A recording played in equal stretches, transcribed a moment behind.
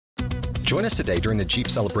Join us today during the Jeep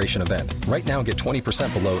Celebration event. Right now, get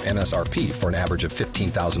 20% below MSRP for an average of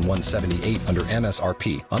 $15,178 under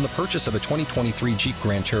MSRP on the purchase of a 2023 Jeep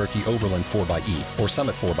Grand Cherokee Overland 4xE or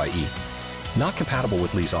Summit 4xE. Not compatible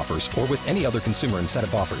with lease offers or with any other consumer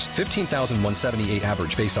incentive offers. $15,178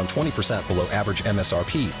 average based on 20% below average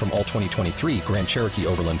MSRP from all 2023 Grand Cherokee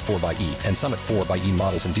Overland 4xE and Summit 4xE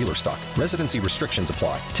models in dealer stock. Residency restrictions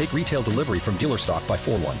apply. Take retail delivery from dealer stock by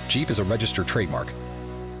 4/1. Jeep is a registered trademark.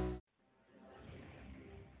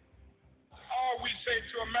 All we say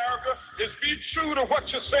to America is be true to what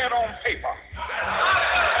you said on paper.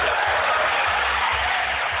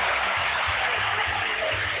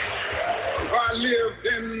 If I lived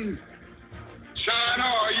in China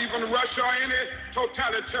or even Russia or any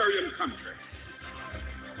totalitarian country,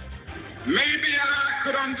 maybe I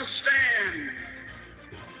could understand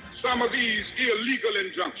some of these illegal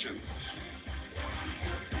injunctions.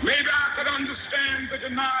 Maybe I could understand the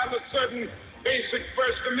denial of certain basic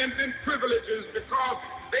First Amendment privileges because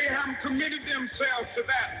they haven't committed themselves to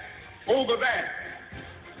that over that.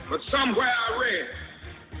 But somewhere I read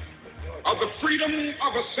of the freedom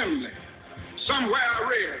of assembly. Somewhere I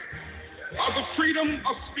read of the freedom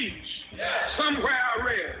of speech. Somewhere I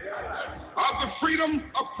read of the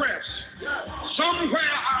freedom of press.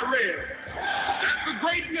 Somewhere I read that the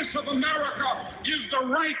greatness of America is the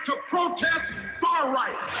right to protest for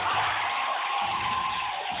right.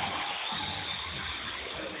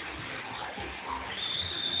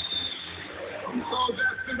 So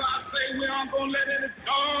that's if I say we aren't going to let any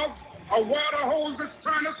dogs or water hoses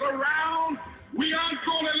turn us around, we aren't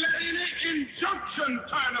going to let any injunction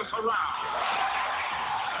turn us around.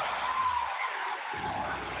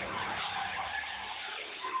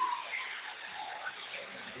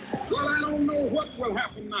 Well, I don't know what will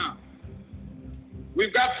happen now.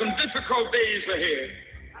 We've got some difficult days ahead.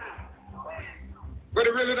 But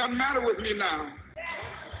it really doesn't matter with me now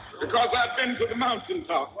because I've been to the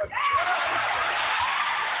mountaintop.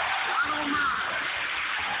 I don't mind.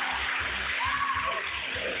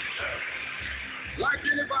 Like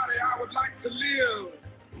anybody, I would like to live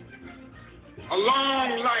a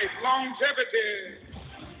long life. Longevity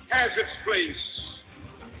has its place.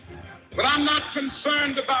 But I'm not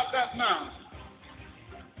concerned about that now.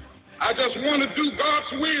 I just want to do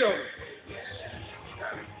God's will.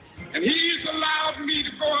 And He's allowed me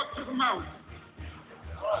to go up to the mountain.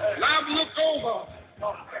 And I've looked over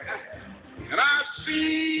and I've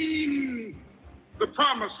seen the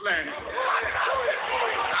promised land.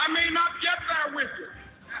 I may not get there with you,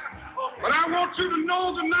 but I want you to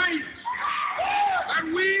know tonight that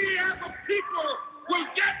we as a people will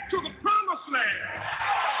get to the promised land.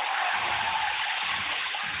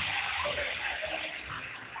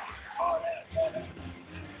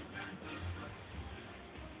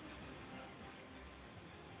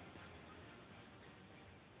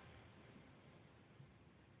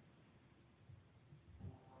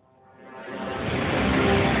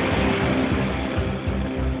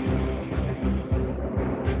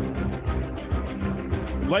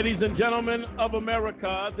 Ladies and gentlemen of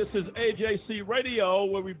America, this is AJC Radio,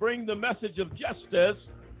 where we bring the message of justice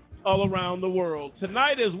all around the world.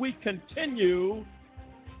 Tonight, as we continue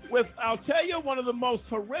with, I'll tell you, one of the most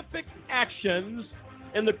horrific actions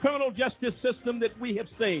in the criminal justice system that we have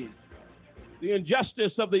seen. The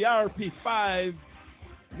injustice of the IRP5.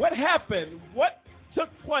 What happened? What took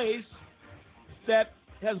place that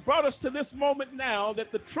has brought us to this moment now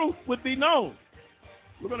that the truth would be known?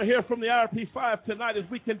 We're going to hear from the IRP5 tonight as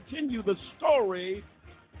we continue the story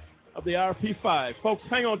of the IRP5. Folks,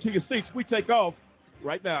 hang on to your seats. We take off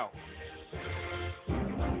right now.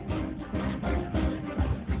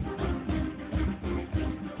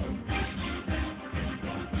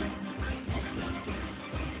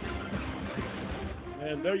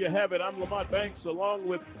 And there you have it. I'm Lamont Banks along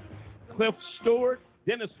with Cliff Stewart,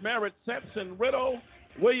 Dennis Merritt, Sampson Riddle,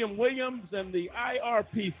 William Williams, and the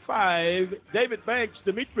IRP5, David Banks,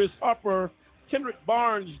 Demetrius Harper, Kendrick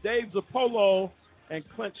Barnes, Dave Zappolo, and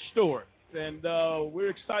Clint Stewart. And we're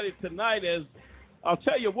excited tonight as, I'll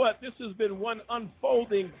tell you what, this has been one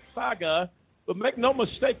unfolding saga, but make no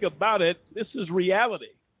mistake about it, this is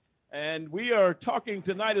reality. And we are talking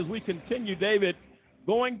tonight as we continue, David,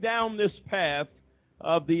 going down this path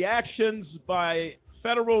of the actions by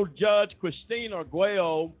federal judge Christine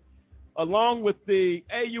Arguello, along with the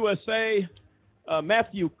AUSA,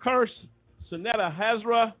 Matthew Kearse, Sonetta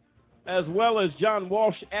Hazra, as well as John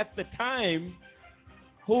Walsh at the time,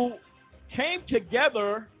 who came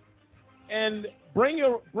together and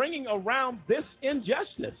bringing around this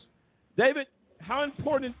injustice. David, how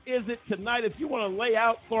important is it tonight, if you want to lay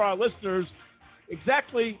out for our listeners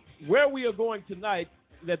exactly where we are going tonight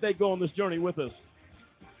that they go on this journey with us?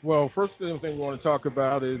 Well, first thing we want to talk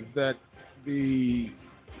about is that the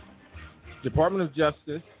Department of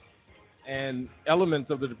Justice and elements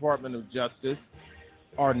of the Department of Justice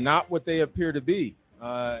are not what they appear to be,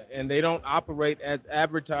 and they don't operate as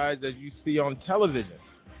advertised as you see on television.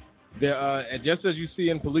 And just as you see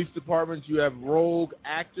in police departments, you have rogue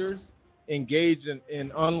actors engaged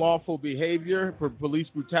in unlawful behavior for police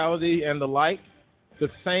brutality and the like. The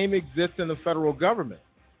same exists in the federal government.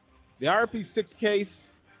 The IRP6 case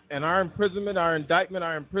and our indictment,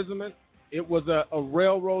 our imprisonment, it was a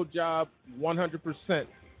railroad job 100%.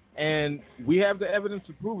 And we have the evidence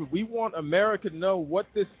to prove it. We want America to know what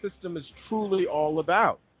this system is truly all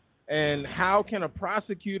about. And how can a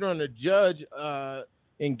prosecutor and a judge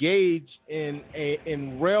engage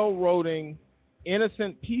in railroading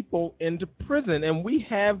innocent people into prison? And we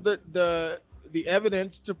have the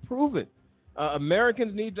evidence to prove it.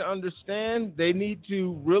 Americans need to understand. They need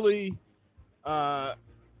to really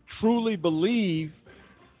truly believe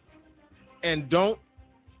and don't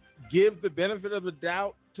give the benefit of the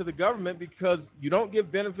doubt to the government, because you don't give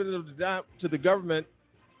benefit of the doubt to the government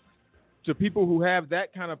to people who have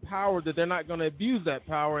that kind of power, that they're not going to abuse that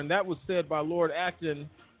power. And that was said by Lord Acton,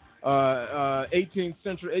 19th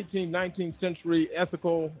century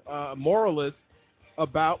ethical moralist,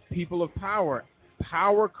 about people of power.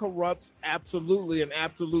 Power corrupts absolutely, and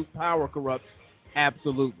absolute power corrupts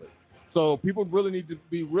absolutely. So people really need to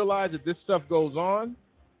realize that this stuff goes on,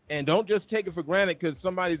 and don't just take it for granted because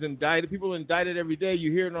somebody's indicted. People are indicted every day.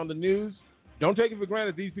 You hear it on the news. Don't take it for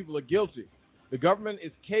granted these people are guilty. The government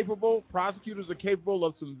is capable. Prosecutors are capable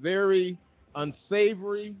of some very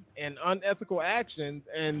unsavory and unethical actions.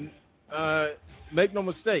 And make no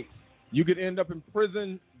mistake, you could end up in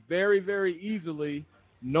prison very, very easily,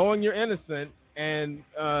 knowing you're innocent, and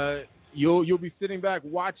you'll be sitting back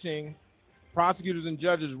watching prosecutors and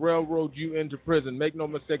judges railroad you into prison. Make no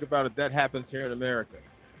mistake about it, that happens here in America.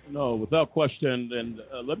 No, without question. And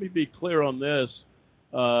let me be clear on this.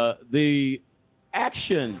 The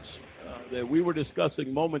actions that we were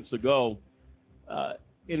discussing moments ago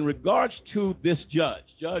in regards to this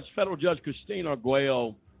federal judge Christine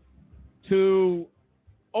Arguello, to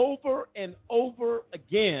over and over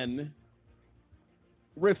again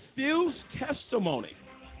refuse testimony,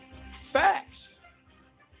 facts,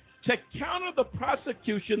 to counter the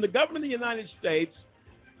prosecution, the government of the United States.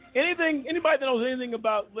 Anybody that knows anything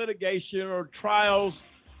about litigation or trials,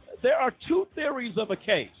 there are two theories of a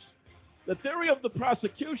case. The theory of the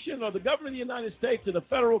prosecution or the government of the United States in a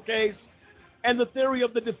federal case, and the theory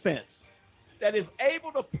of the defense that is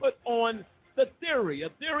able to put on the theory, a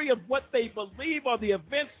theory of what they believe are the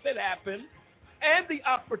events that happen, and the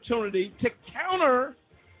opportunity to counter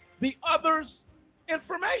the other's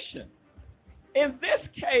information. In this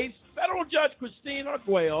case, federal judge Christine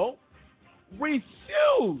Arguello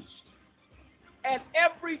refused at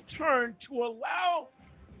every turn to allow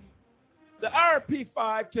the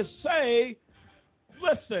IRP5 to say,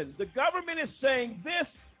 listen, the government is saying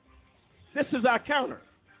this is our counter.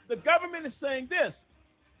 The government is saying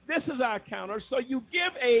this is our counter. So you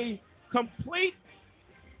give a complete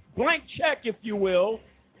blank check, if you will,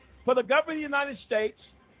 for the government of the United States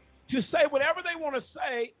to say whatever they want to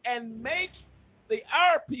say and make the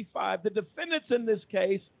IRP5, the defendants in this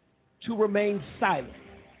case, to remain silent.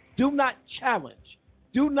 Do not challenge.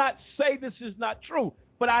 Do not say this is not true.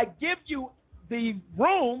 But I give you the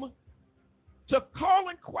room to call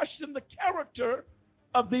and question the character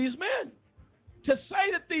of these men, to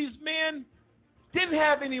say that these men didn't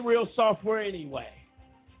have any real software anyway.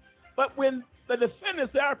 But when the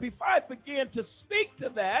defendants, the IRP5, began to speak to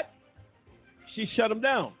that, she shut them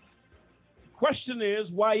down. The question is,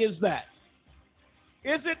 why is that?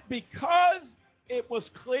 Is it because it was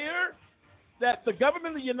clear that the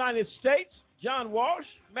government of the United States, John Walsh,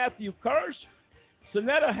 Matthew Kirsch,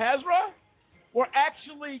 Sonetta Hazra, were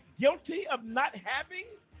actually guilty of not having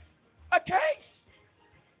a case?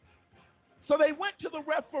 So they went to the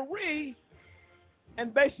referee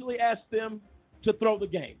and basically asked them to throw the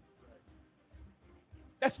game.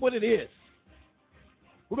 That's what it is.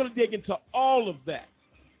 We're going to dig into all of that.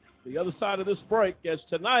 The other side of this break, as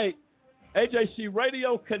tonight, AJC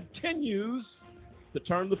Radio continues to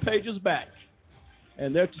turn the pages back.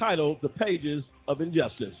 And they're titled The Pages of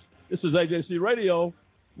Injustice. This is AJC Radio.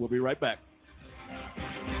 We'll be right back.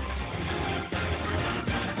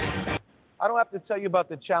 I don't have to tell you about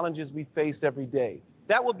the challenges we face every day.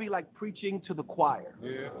 That would be like preaching to the choir.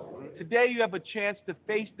 Yeah. Today you have a chance to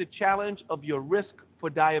face the challenge of your risk for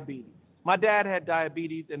diabetes. My dad had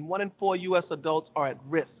diabetes, and 1 in 4 U.S. adults are at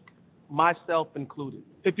risk, myself included.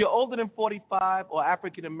 If you're older than 45 or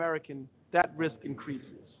African American, that risk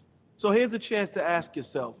increases. So here's a chance to ask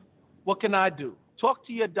yourself, what can I do? Talk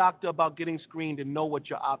to your doctor about getting screened and know what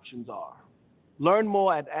your options are. Learn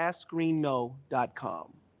more at AskScreenKnow.com.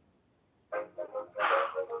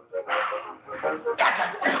 I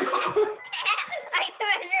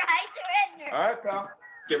surrender. All right, pal.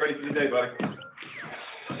 Get ready for the day, buddy.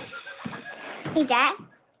 Hey, Dad.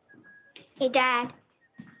 Hey, Dad.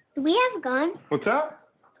 Do we have a gun? What's up?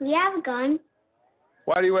 Do we have a gun?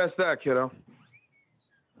 Why do you ask that, kiddo?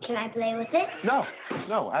 Can I play with it? No,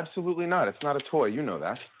 absolutely not. It's not a toy. You know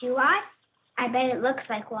that. Do I? I bet it looks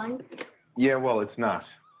like one. Yeah, well, it's not.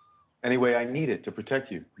 Anyway, I need it to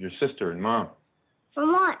protect you, your sister, and Mom.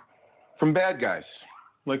 From what? From bad guys,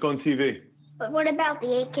 like on TV. But what about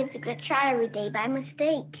the 8 kids that get shot every day by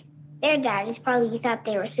mistake? Their daddies probably thought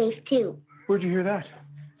they were safe too. Where'd you hear that?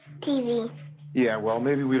 TV. Yeah, well,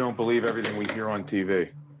 maybe we don't believe everything we hear on TV.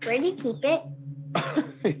 Where do you keep it?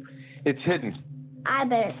 It's hidden. I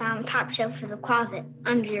bet it's on the top shelf of the closet,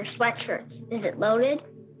 under your sweatshirts. Is it loaded?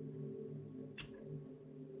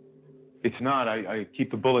 It's not. I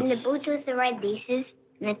keep the bullets. In the boots with the red laces,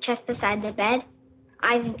 and the chest beside the bed?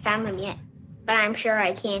 I haven't found them yet, but I'm sure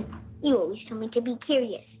I can. You always told me to be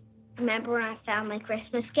curious. Remember when I found my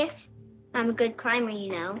Christmas gift? I'm a good climber,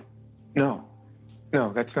 you know. No,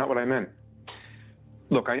 that's not what I meant.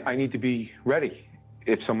 Look, I need to be ready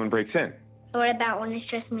if someone breaks in. What about when it's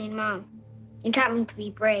just me and Mom? You taught me to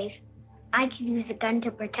be brave. I could use a gun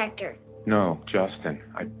to protect her. No, Justin,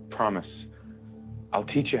 I promise. I'll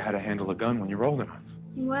teach you how to handle a gun when you're old enough.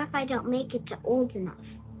 And what if I don't make it to old enough?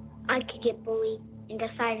 I could get bullied and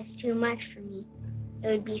decide it's too much for me. It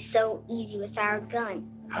would be so easy with our gun.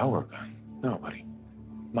 Our gun? No, buddy.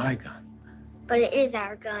 My gun. But it is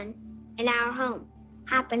our gun. In our home.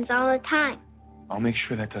 Happens all the time. I'll make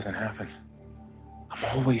sure that doesn't happen.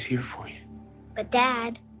 I'm always here for you. But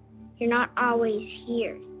Dad, you're not always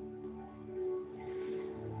here.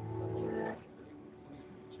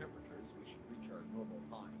 Temperatures, we should reach our normal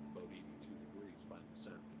high, about 82 degrees by this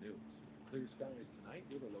afternoon. Clear skies tonight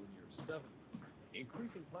with a low near 7.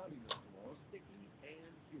 Increasing cloudiness tomorrow, sticky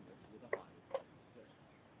and humid with a high of 6.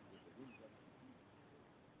 With the winds up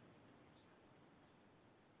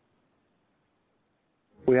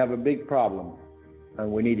to We have a big problem, and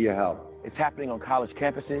we need your help. It's happening on college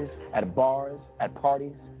campuses, at bars, at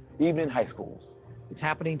parties, even in high schools. It's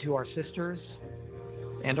happening to our sisters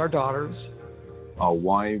and our daughters, our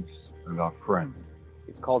wives and our friends.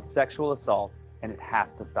 It's called sexual assault, and it has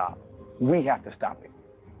to stop. We have to stop it.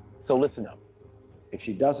 So listen up. If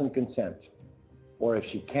she doesn't consent, or if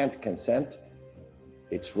she can't consent,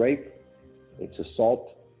 it's rape, it's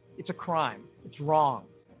assault. It's a crime. It's wrong.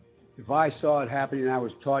 If I saw it happening, I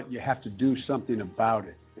was taught you have to do something about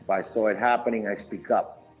it. If I saw it happening, I speak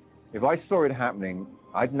up. If I saw it happening,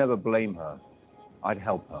 I'd never blame her. I'd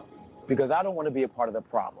help her. Because I don't want to be a part of the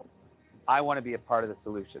problem. I want to be a part of the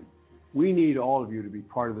solution. We need all of you to be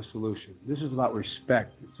part of the solution. This is about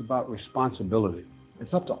respect. It's about responsibility.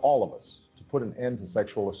 It's up to all of us to put an end to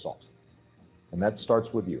sexual assault. And that starts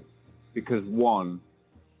with you. Because one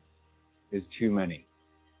is too many.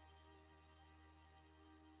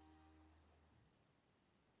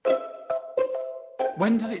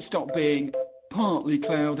 When does it stop being partly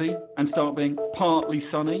cloudy and start being partly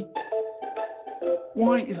sunny?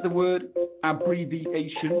 Why is the word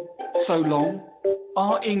abbreviation so long?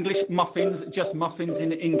 Are English muffins just muffins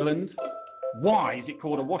in England? Why is it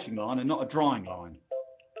called a washing line and not a drying line?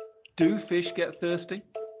 Do fish get thirsty?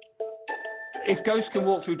 If ghosts can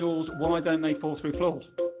walk through doors, why don't they fall through floors?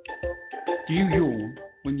 Do you yawn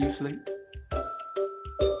when you sleep?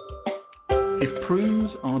 If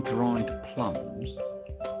prunes are dried plums,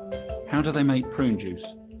 how do they make prune juice?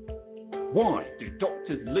 Why do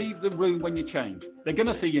doctors leave the room when you change? They're going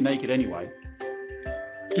to see you naked anyway.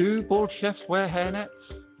 Do board chefs wear hairnets?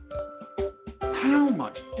 How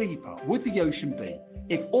much deeper would the ocean be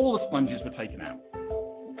if all the sponges were taken out?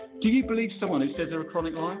 Do you believe someone who says they're a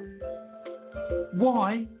chronic liar?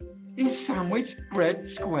 Why is sandwich bread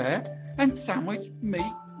square and sandwich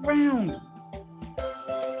meat round?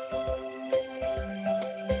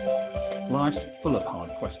 Life's full of hard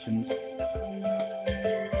questions.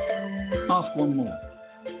 Ask one more.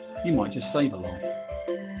 You might just save a life.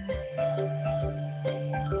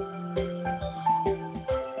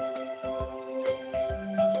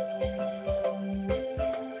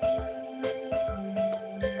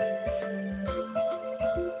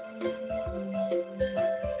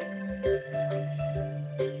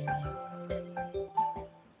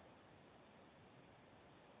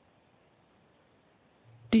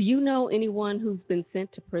 Do you know anyone who's been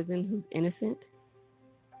sent to prison who's innocent?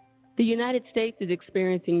 The United States is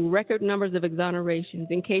experiencing record numbers of exonerations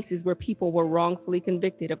in cases where people were wrongfully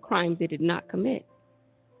convicted of crimes they did not commit.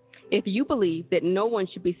 If you believe that no one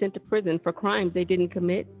should be sent to prison for crimes they didn't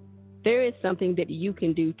commit, there is something that you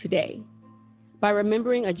can do today. By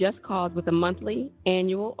remembering a just cause with a monthly,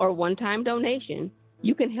 annual, or one-time donation,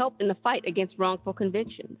 you can help in the fight against wrongful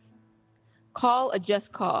convictions. Call a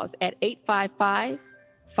just cause at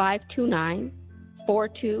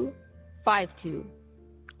 855-529-4252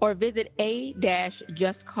 or visit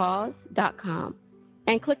a-justcause.com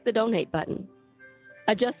and click the donate button.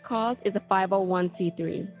 A Just Cause is a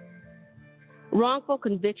 501c3. Wrongful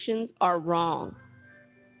convictions are wrong.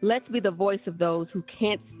 Let's be the voice of those who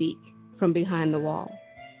can't speak from behind the wall.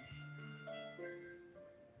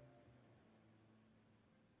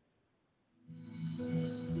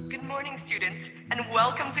 Good morning, students, and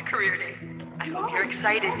welcome to Career Day. I hope you're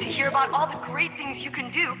excited to hear about all the great things you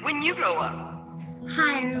can do when you grow up.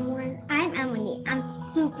 Hi, everyone. I'm Emily. I'm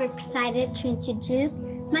super excited to introduce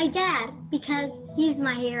my dad because he's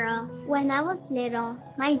my hero. When I was little,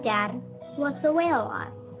 my dad was away a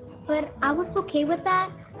lot, but I was okay with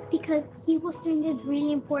that because he was doing this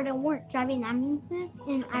really important work driving ambulances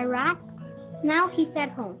in Iraq. Now he's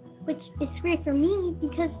at home, which is great for me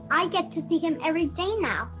because I get to see him every day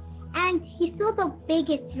now. And he's still the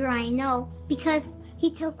biggest hero I know because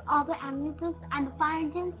he tells all the ambulances and the fire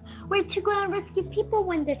engines where to go and rescue people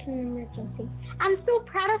when there's an emergency. I'm so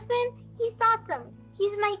proud of him. He's awesome.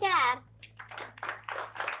 He's my dad.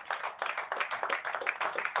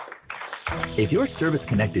 If your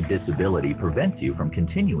service-connected disability prevents you from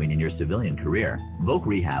continuing in your civilian career, Voc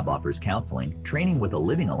Rehab offers counseling, training with a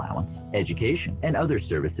living allowance, education, and other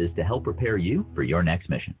services to help prepare you for your next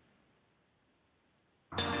mission.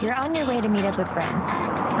 You're on your way to meet up with friends,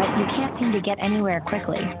 but you can't seem to get anywhere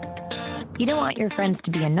quickly. You don't want your friends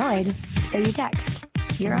to be annoyed, so you text.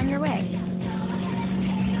 You're on your way.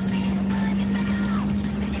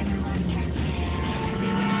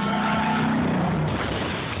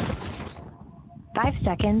 Five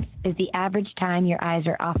seconds is the average time your eyes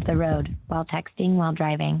are off the road while texting while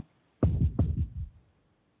driving.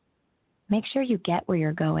 Make sure you get where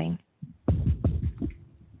you're going.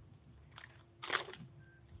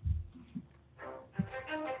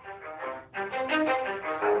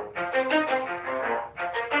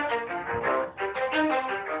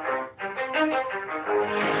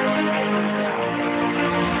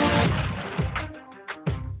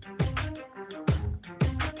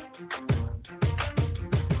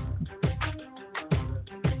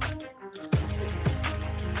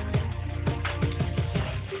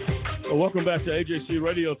 Welcome back to AJC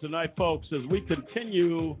Radio tonight, folks, as we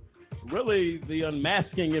continue really the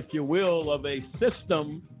unmasking, if you will, of a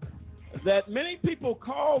system that many people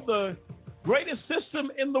call the greatest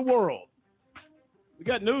system in the world. We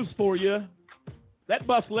got news for you. That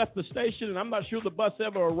bus left the station, and I'm not sure the bus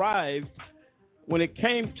ever arrived when it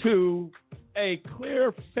came to a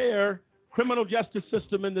clear, fair criminal justice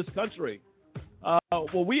system in this country.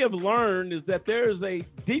 What we have learned is that there is a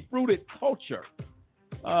deep-rooted culture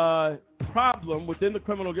problem within the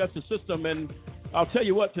criminal justice system, and I'll tell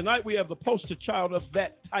you what, tonight we have the poster child of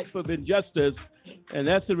that type of injustice, and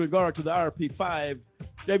that's in regard to the IRP5.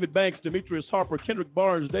 David Banks, Demetrius Harper, Kendrick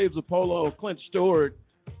Barnes, Dave Zappolo, Clint Stewart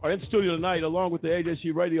are in studio tonight along with the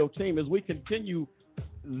AJC Radio team as we continue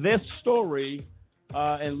this story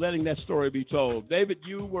and letting that story be told. David,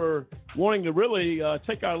 you were wanting to really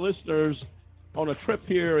take our listeners on a trip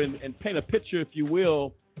here and paint a picture, if you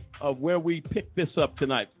will, of where we picked this up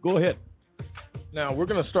tonight. Go ahead. Now, we're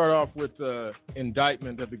going to start off with the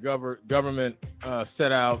indictment that the government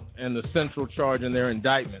set out and the central charge in their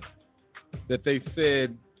indictment that they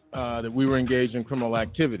said that we were engaged in criminal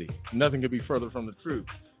activity. Nothing could be further from the truth.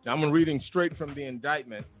 Now, I'm reading straight from the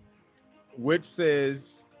indictment, which says,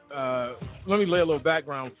 let me lay a little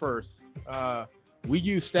background first. We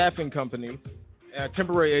use staffing companies,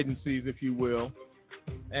 temporary agencies, if you will,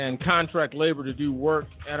 and contract labor to do work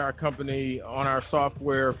at our company on our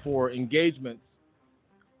software for engagements,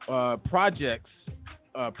 projects,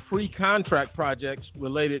 pre-contract projects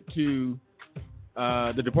related to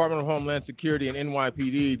the Department of Homeland Security and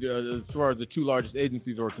NYPD as far as the two largest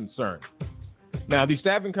agencies are concerned. Now, these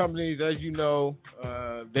staffing companies, as you know,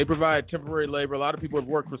 they provide temporary labor. A lot of people have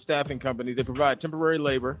worked for staffing companies. They provide temporary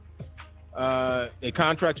labor. They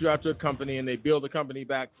contract you out to a company, and they bill the company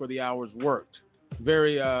back for the hours worked.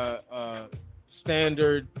 Very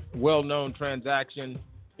standard, well-known transaction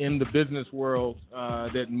in the business world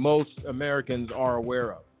that most Americans are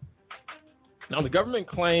aware of. Now, the government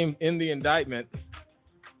claimed in the indictment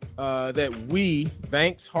that we,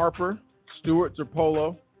 Banks, Harper, Stewart,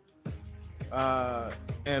 Zappolo,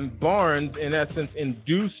 and Barnes, in essence,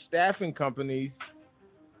 induced staffing companies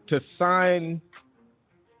to sign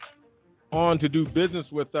on to do business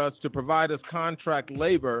with us to provide us contract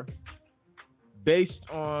labor based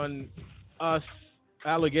on us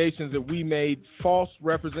allegations that we made false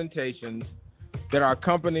representations that our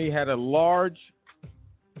company had a large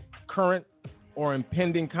current or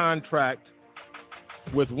impending contract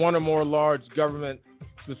with one or more large government,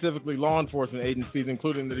 specifically law enforcement agencies,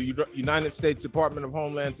 including the United States Department of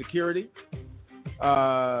Homeland Security,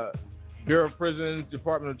 Bureau of Prisons,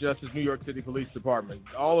 Department of Justice, New York City Police Department.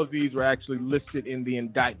 All of these were actually listed in the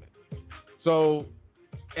indictment. So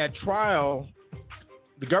at trial,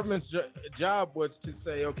 the government's job was to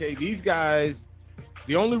say, okay, these guys,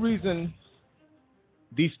 the only reason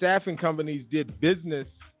these staffing companies did business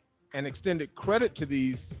and extended credit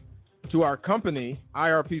to our company,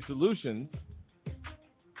 IRP Solutions,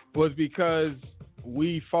 was because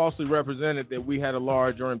we falsely represented that we had a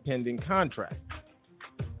large or impending contract.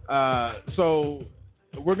 So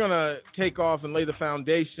we're going to take off and lay the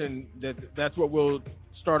foundation that's what we'll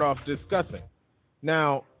start off discussing.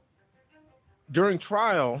 Now, during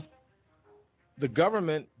trial, the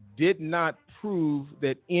government did not prove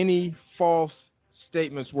that any false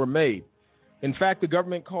statements were made. In fact, the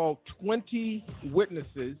government called 20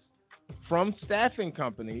 witnesses from staffing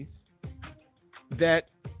companies that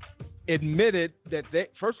admitted that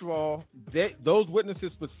first of all, those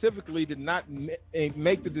witnesses specifically did not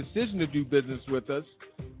make the decision to do business with us,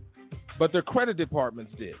 but their credit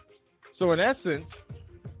departments did. So in essence,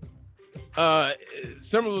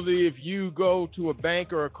 similarly, if you go to a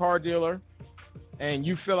bank or a car dealer and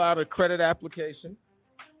you fill out a credit application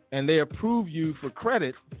and they approve you for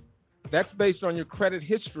credit, that's based on your credit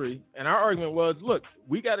history. And our argument was, look,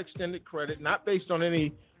 we got extended credit, not based on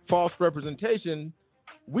any false representation.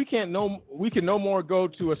 We can no more go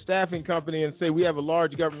to a staffing company and say we have a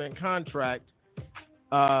large government contract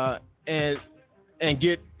and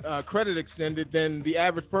get credit extended than the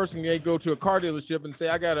average person can go to a car dealership and say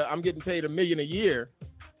I'm getting paid $1 million a year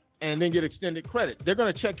and then get extended credit. They're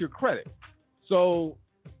going to check your credit. So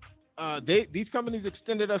these companies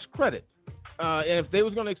extended us credit. And if they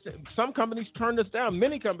was going to extend, some companies turned us down.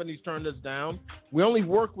 Many companies turned us down. We only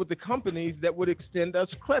worked with the companies that would extend us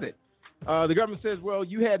credit. The government says, well,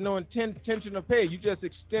 you had no intention of pay. You just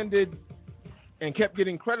extended and kept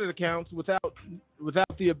getting credit accounts without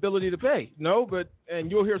the ability to pay. No,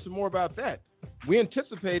 and you'll hear some more about that. We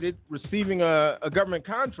anticipated receiving a government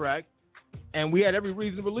contract, and we had every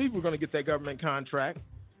reason to believe we're going to get that government contract.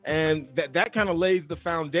 And that kind of lays the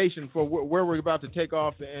foundation for where we're about to take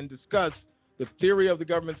off and discuss the theory of the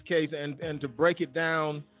government's case and to break it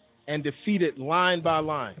down and defeat it line by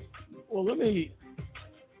line. Well, let me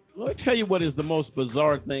tell you what is the most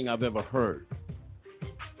bizarre thing I've ever heard.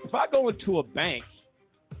 If I go into a bank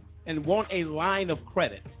and want a line of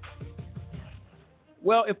credit,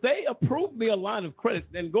 well, if they approve me a line of credit,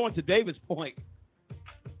 then going to David's point,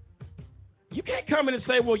 you can't come in and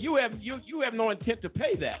say, well, you have no intent to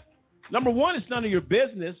pay that. Number one, it's none of your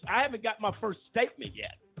business. I haven't got my first statement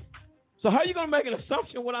yet. So how are you going to make an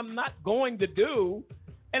assumption what I'm not going to do?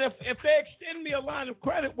 And if they extend me a line of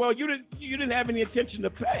credit, well, you didn't have any intention to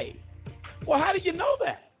pay. Well, how do you know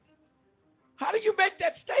that? How do you make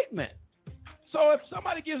that statement? So if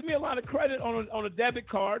somebody gives me a line of credit on a debit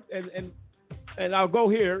card, and I'll go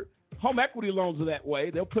here, home equity loans are that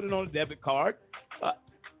way. They'll put it on a debit card.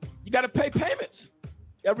 You got to pay payments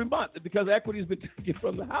every month because equity has been taken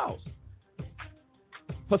from the house.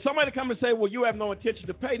 For somebody to come and say, well, you have no intention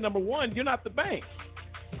to pay, number one, you're not the bank.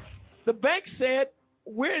 The bank said,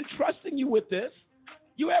 we're entrusting you with this.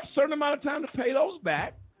 You have a certain amount of time to pay those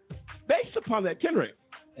back based upon that. Kendrick.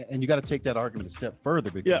 And you got to take that argument a step further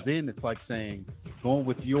because then it's like saying, going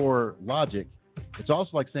with your logic, it's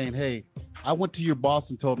also like saying, hey, I went to your boss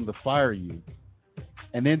and told him to fire you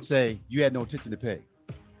and then say you had no intention to pay.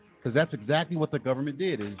 Because that's exactly what the government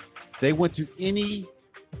did is they went to any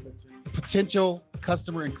potential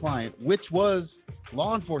customer and client, which was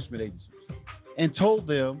law enforcement agencies, and told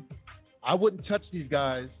them I wouldn't touch these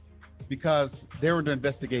guys because they're under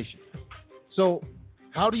investigation. So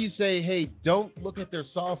how do you say, hey, don't look at their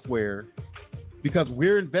software because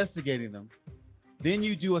we're investigating them? Then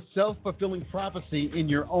you do a self-fulfilling prophecy in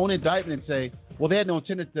your own indictment and say, well, they had no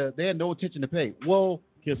intention to pay. Well,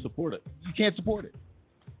 you can't support it. You can't support it.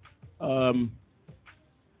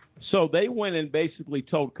 So they went and basically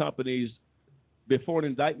told companies before an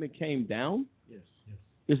indictment came down? Yes.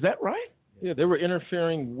 Is that right? Yeah, they were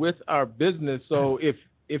interfering with our business. So if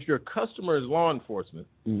your customer is law enforcement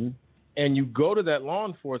and you go to that law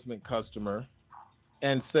enforcement customer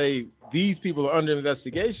and say these people are under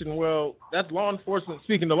investigation, well, that's law enforcement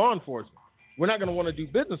speaking to law enforcement. We're not going to want to do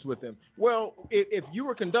business with them. Well, if you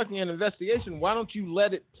were conducting an investigation, why don't you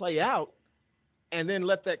let it play out and then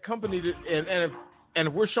let that company, and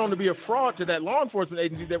if we're shown to be a fraud to that law enforcement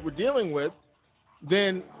agency that we're dealing with,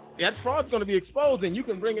 then that fraud's going to be exposed, and you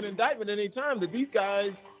can bring an indictment at any time that these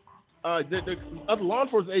guys, the other law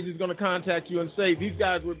enforcement agency is going to contact you and say these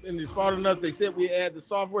guys were in this fraud enough. They said we had the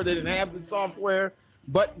software, they didn't have the software,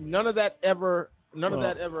 but none of that ever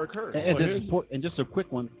occurred. And just a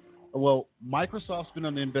quick one. Well, Microsoft's been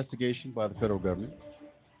under investigation by the federal government.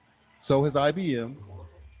 So has IBM.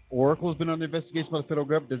 Oracle's been under investigation by the federal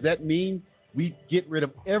government. Does that mean we get rid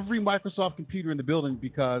of every Microsoft computer in the building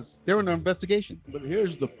because they're under investigation? But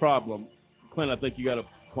here's the problem, Clint. I think you got a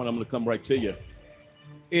point. I'm going to come right to you.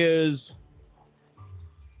 Is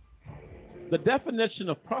the definition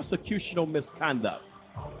of prosecutorial misconduct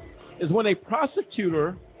is when a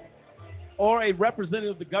prosecutor or a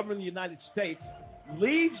representative of the government of the United States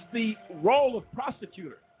leaves the role of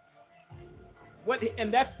prosecutor.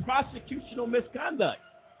 And that's prosecutorial misconduct.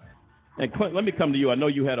 And Clint, let me come to you. I know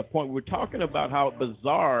you had a point. We're talking about how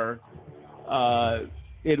bizarre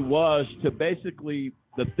it was to basically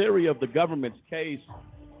the theory of the government's case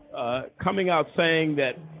coming out saying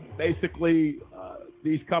that basically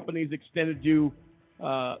these companies extended you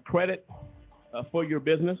credit for your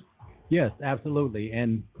business. Yes, absolutely.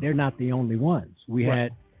 And they're not the only ones. We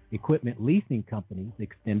had equipment leasing companies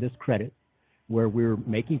extend us credit where we're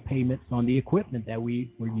making payments on the equipment that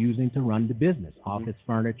we were using to run the business, office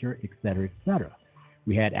furniture, et cetera, et cetera.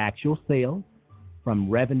 We had actual sales from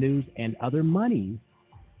revenues and other monies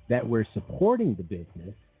that were supporting the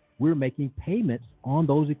business. We're making payments on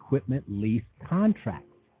those equipment lease contracts.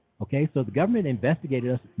 Okay, so the government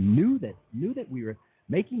investigated us, knew that we were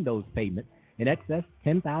making those payments in excess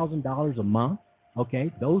 $10,000 a month.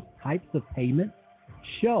 Okay, those types of payments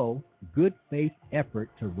show good faith effort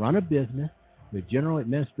to run a business. The general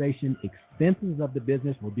administration expenses of the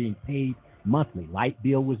business were being paid monthly. Light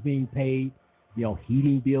bill was being paid,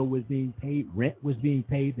 heating bill was being paid, rent was being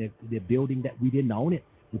paid. The building that we didn't own it,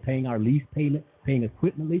 we're paying our lease payment, paying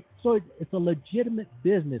equipment lease. So it's a legitimate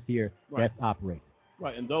business here that's operating.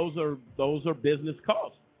 Right, and those are business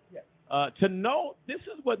costs. Yes. To know, this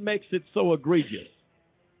is what makes it so egregious.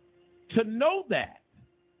 To know that,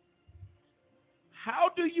 how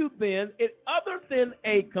do you then, other than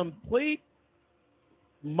a complete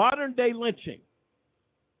modern-day lynching,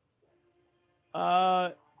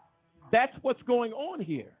 that's what's going on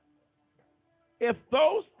here. If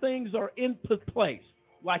those things are in place,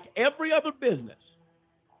 like every other business,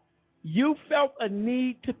 you felt a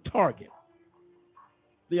need to target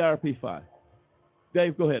the IRP5.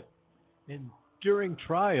 Dave, go ahead. And during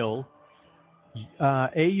trial,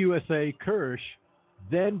 AUSA Kirsch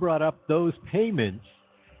then brought up those payments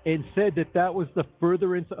and said that was the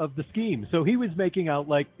furtherance of the scheme. So he was making out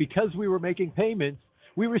like because we were making payments,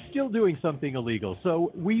 we were still doing something illegal.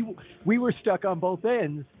 So we were stuck on both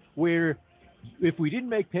ends where if we didn't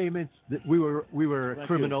make payments, that we were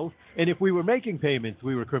criminals, and if we were making payments,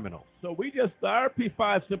 we were criminals. So the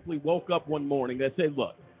IRP5 simply woke up one morning that said,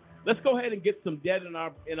 look, let's go ahead and get some debt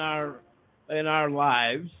in our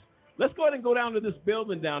lives. Let's go ahead and go down to this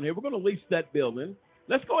building down here. We're going to lease that building.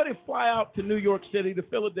 Let's go ahead and fly out to New York City, to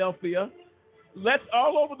Philadelphia. Let's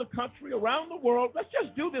all over the country, around the world. Let's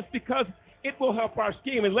just do this because it will help our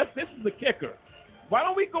scheme. And this is the kicker. Why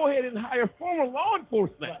don't we go ahead and hire former law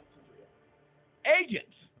enforcement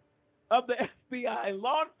agents of the FBI,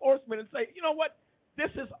 law enforcement, and say, you know what? This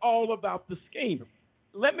is all about the scheme.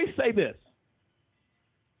 Let me say this.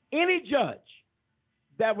 Any judge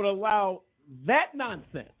that would allow that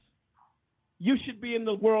nonsense, you should be in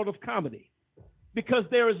the world of comedy. Because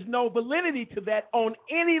there is no validity to that on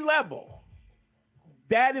any level.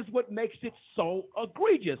 That is what makes it so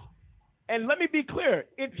egregious. And let me be clear,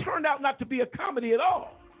 it turned out not to be a comedy at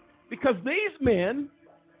all. Because these men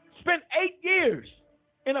spent 8 years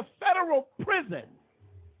in a federal prison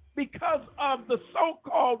because of the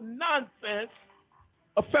so-called nonsense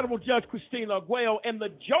of federal judge Christine Arguello and the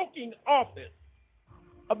joking office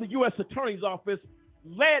of the U.S. Attorney's Office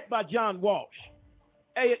led by John Walsh.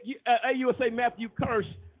 AUSA Matthew Kirsch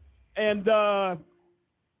and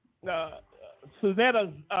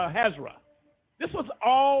Susanna Hazra. This was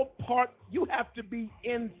all part. You have to be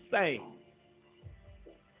insane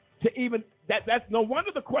to even that's no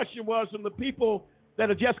wonder the question was from the people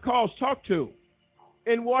that a Just Cause talked to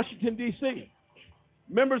in Washington, D.C.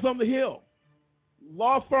 Members on the Hill.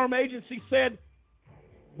 Law firm agency said,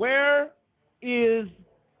 where is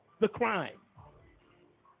the crime?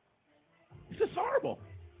 This is horrible.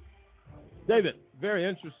 David. very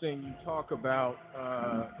interesting you talk about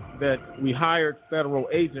that we hired federal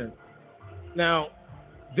agents. Now,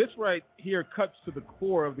 this right here cuts to the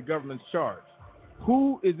core of the government's charge.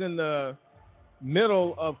 Who is in the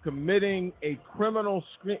middle of committing a criminal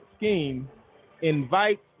scheme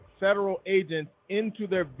invites federal agents into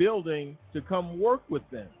their building to come work with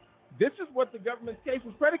them? This is what the government's case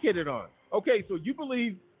was predicated on. Okay, so you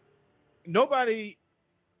believe nobody,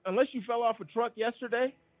 unless you fell off a truck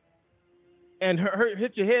yesterday and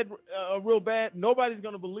hit your head real bad, nobody's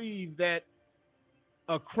going to believe that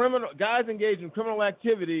guys engaged in criminal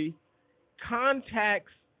activity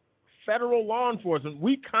contacts federal law enforcement.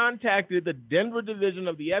 We contacted the Denver division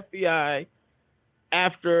of the FBI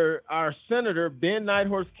after our senator, Ben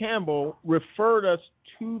Nighthorse Campbell, referred us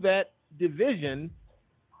to that division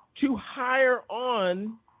to hire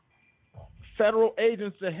on federal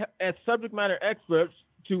agents as subject matter experts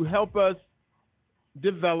to help us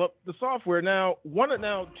develop the software. Now,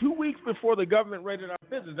 2 weeks before the government raided our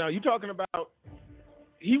business. Now, you're talking about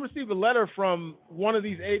he received a letter from one of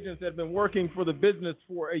these agents that had been working for the business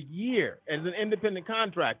for a year as an independent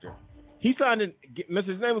contractor. He signed it.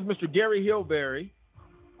 His name was Mr. Gary Hillberry.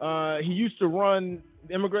 He used to run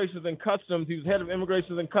Immigrations and Customs. He was head of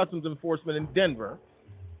Immigrations and Customs Enforcement in Denver.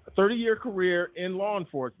 A 30-year career in law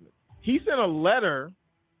enforcement. He sent a letter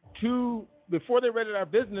before they raided our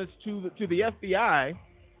business to the FBI.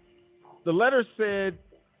 The letter said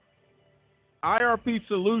IRP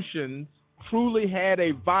Solutions truly had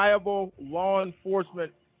a viable law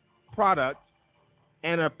enforcement product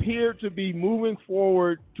and appeared to be moving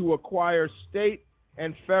forward to acquire state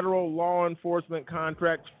and federal law enforcement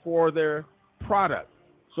contracts for their product.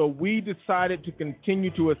 So we decided to continue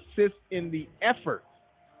to assist in the effort,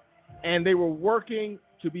 and they were working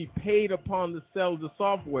to be paid upon the sale of the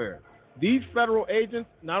software. These federal agents,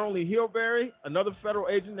 not only Hillberry, another federal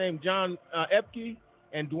agent named John Epke,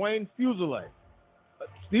 and Dwayne Fuselier.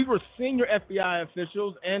 These were senior FBI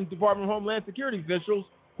officials and Department of Homeland Security officials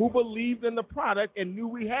who believed in the product and knew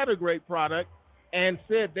we had a great product and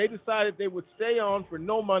said they decided they would stay on for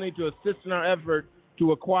no money to assist in our effort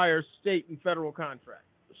to acquire state and federal contracts.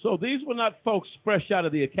 So these were not folks fresh out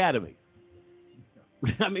of the academy.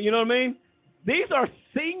 I mean, you know what I mean? These are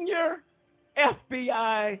senior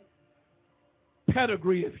FBI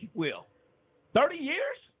pedigree, if you will. 30 years?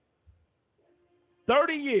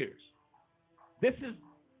 30 years. This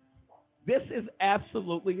is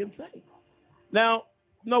absolutely insane. Now,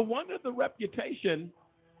 no wonder the reputation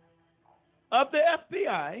of the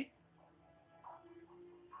FBI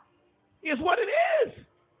is what it is.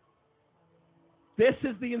 This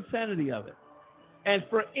is the insanity of it. And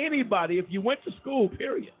for anybody, if you went to school,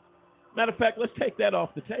 period. Matter of fact, let's take that off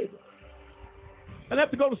the table. I'd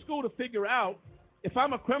have to go to school to figure out if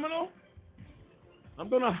I'm a criminal, I'm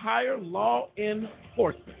going to hire law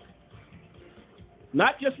enforcement.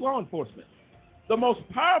 Not just law enforcement. The most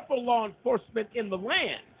powerful law enforcement in the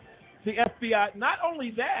land, the FBI. Not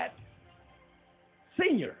only that,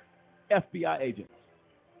 senior FBI agents.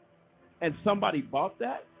 And somebody bought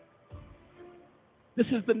that? This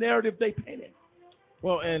is the narrative they painted.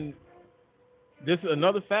 Well, and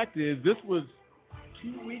another fact is this was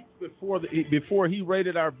 2 weeks before he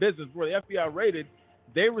raided our business, before the FBI raided,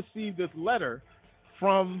 they received this letter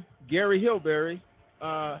from Gary Hillberry,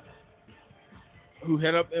 who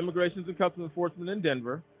head up Immigrations and Customs Enforcement in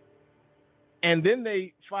Denver. And then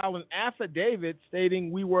they filed an affidavit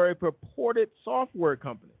stating we were a purported software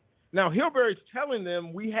company. Now, Hillberry's telling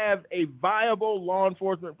them we have a viable law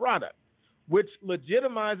enforcement product, which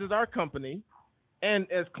legitimizes our company. And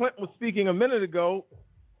as Clint was speaking a minute ago,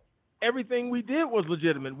 everything we did was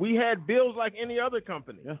legitimate. We had bills like any other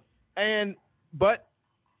company. Yeah. But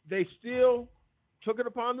they still took it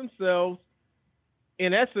upon themselves,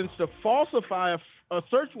 in essence, to falsify a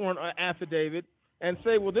search warrant affidavit and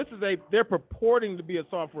say, well, they're purporting to be a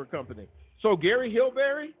software company. So Gary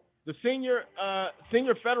Hillberry, the senior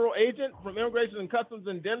federal agent from Immigration and Customs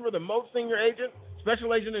in Denver, the most senior agent,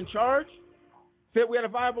 special agent in charge, said we had a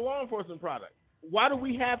viable law enforcement product. Why do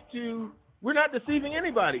we have to? We're not deceiving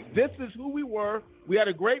anybody. This is who we were. We had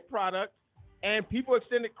a great product, and people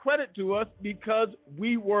extended credit to us because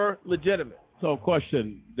we were legitimate. So,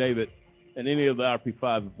 question, David, and any of the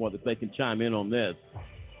IRP5 if they can chime in on this.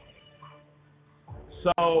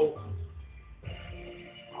 So,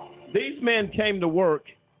 these men came to work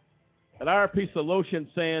at IRP Solutions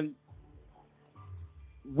saying,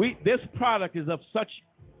 this product is of such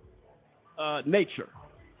nature.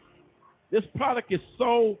 This product is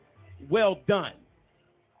so well done.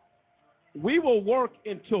 We will work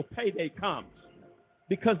until payday comes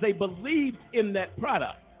because they believed in that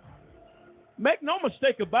product. Make no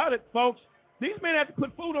mistake about it, folks. These men have to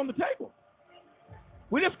put food on the table.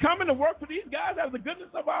 We're just coming to work for these guys out of the goodness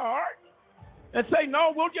of our heart and say,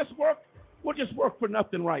 no, we'll just work for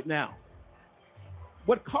nothing right now.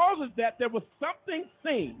 What causes that, there was something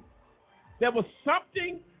seen. There was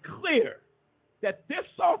something clear that this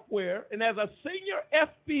software, and as a senior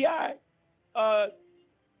FBI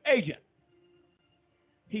agent,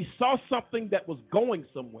 he saw something that was going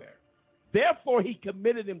somewhere. Therefore, he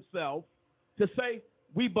committed himself to say,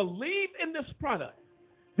 we believe in this product.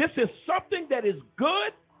 This is something that is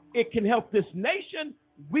good. It can help this nation.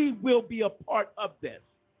 We will be a part of this.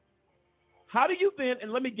 How do you then,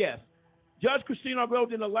 and let me guess, Judge Christine Arguello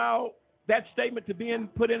didn't allow that statement to be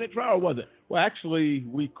put in at trial, or was it? Well, actually,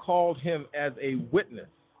 we called him as a witness.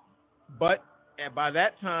 But by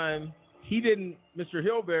that time, Mr.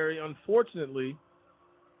 Hilberry, unfortunately,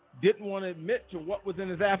 didn't want to admit to what was in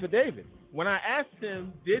his affidavit. When I asked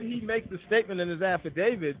him, did he make the statement in his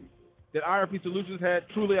affidavit that IRP Solutions had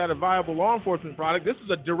truly had a viable law enforcement product? This is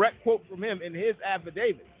a direct quote from him in his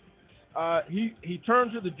affidavit. He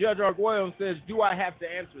turned to the Judge Arguello and says, do I have to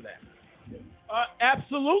answer that?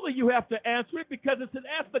 Absolutely, you have to answer it because it's an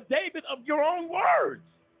affidavit of your own words.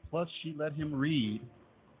 Plus, she let him read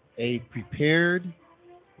a prepared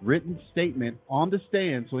written statement on the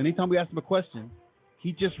stand. So anytime we asked him a question,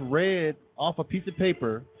 he just read off a piece of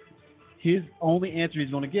paper his only answer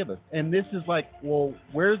he's going to give us. And this is like, well,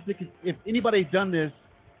 if anybody's done this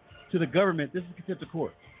to the government, this is contempt of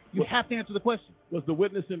court. You have to answer the question. Was the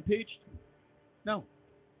witness impeached? No.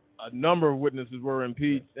 A number of witnesses were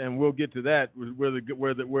impeached, and we'll get to that, where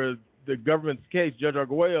the government's case, Judge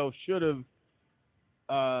Arguello should have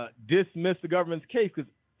dismissed the government's case,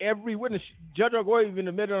 because every witness, Judge Arguello even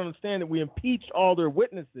admitted on the stand that we impeached all their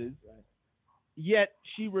witnesses, yet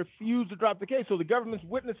she refused to drop the case. So the government's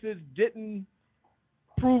witnesses didn't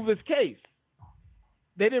prove his case.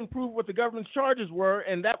 They didn't prove what the government's charges were,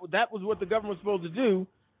 and that was what the government was supposed to do.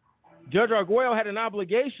 Judge Arguello had an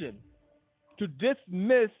obligation to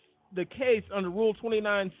dismiss the case under Rule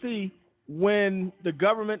 29C when the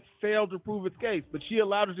government failed to prove its case. But she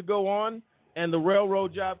allowed it to go on, and the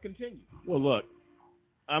railroad job continued. Well, look,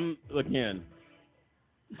 again,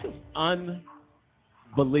 this is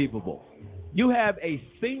unbelievable. You have a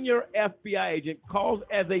senior FBI agent called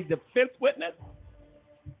as a defense witness,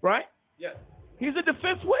 right? Yes. He's a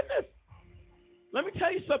defense witness. Let me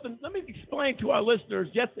tell you something. Let me explain to our listeners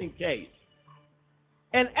just in case.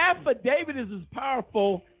 An affidavit is as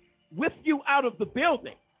powerful with you out of the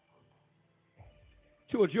building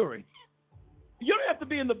to a jury. You don't have to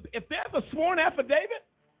be if there's a sworn affidavit,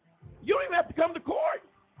 you don't even have to come to court.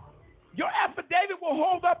 Your affidavit will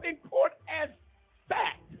hold up in court as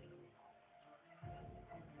fact.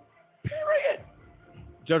 Period.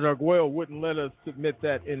 Judge Arguello wouldn't let us submit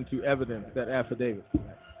that into evidence, that affidavit.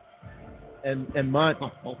 And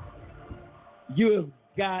you have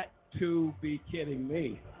got to be kidding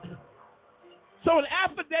me. So an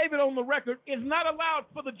affidavit on the record is not allowed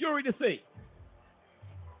for the jury to see.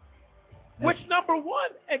 Which, number one,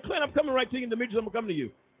 and Clint, I'm coming right to you, and Demetrius, I'm coming to you.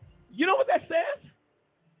 You know what that says?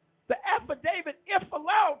 The affidavit, if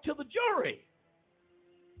allowed to the jury.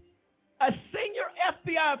 A senior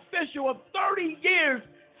FBI official of 30 years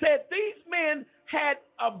said these men had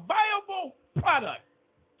a viable product.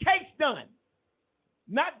 Case done.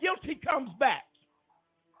 Not guilty comes back.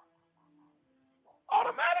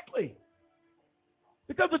 Automatically.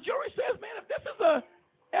 Because the jury says, man, if this is a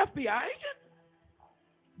FBI agent,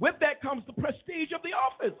 with that comes the prestige of the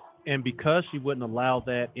office. And because she wouldn't allow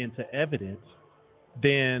that into evidence,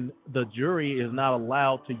 then the jury is not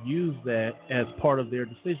allowed to use that as part of their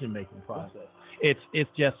decision-making process. It's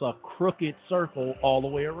just a crooked circle all the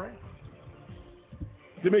way around.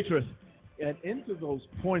 Demetrius. And into those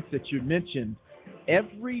points that you mentioned,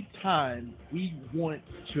 every time we want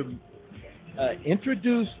to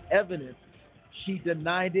introduce evidence, she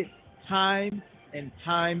denied it time and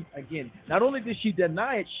time again. Not only did she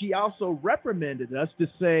deny it, she also reprimanded us to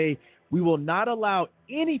say we will not allow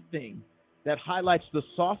anything that highlights the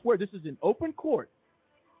software. This is in open court.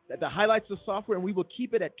 That highlights the software, and we will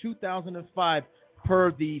keep it at 2005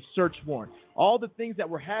 per the search warrant. All the things that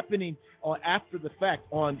were happening after the fact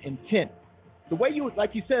on intent. The way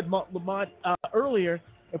like you said, Lamont, earlier,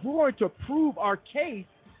 if we're going to prove our case,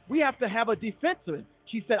 we have to have a defense of it.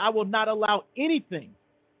 She said, I will not allow anything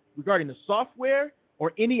regarding the software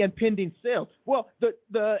or any impending sales. Well, the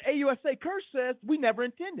AUSA curse says we never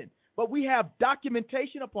intended. But we have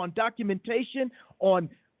documentation upon documentation on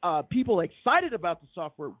people excited about the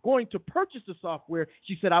software, going to purchase the software.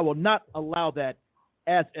 She said, I will not allow that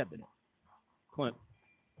as evidence. Clint.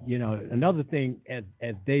 You know, another thing, as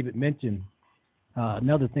David mentioned,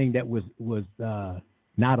 another thing that was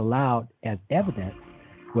not allowed as evidence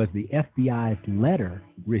was the FBI's letter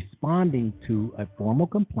responding to a formal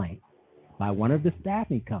complaint by one of the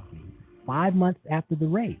staffing companies 5 months after the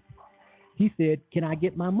raid. He said, "Can I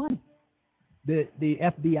get my money?" The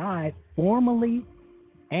FBI formally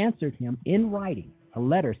answered him in writing, a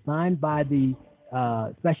letter signed by the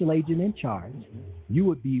special agent in charge. You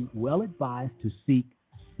would be well advised to seek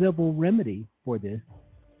civil remedy for this.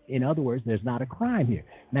 In other words, there's not a crime here.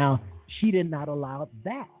 Now, she did not allow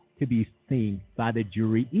that to be seen by the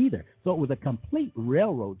jury either. So it was a complete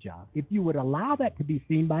railroad job. If you would allow that to be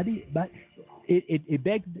seen by it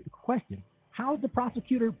begs the question, how is the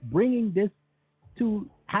prosecutor bringing this to,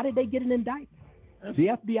 how did they get an indictment? The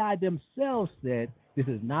FBI themselves said this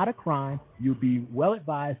is not a crime. You'll be well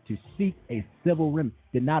advised to seek a civil remedy.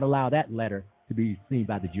 Did not allow that letter to be seen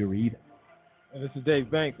by the jury either. And this is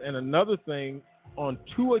Dave Banks. And another thing, on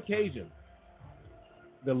 2 occasions,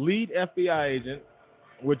 the lead FBI agent,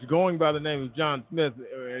 which going by the name of John Smith,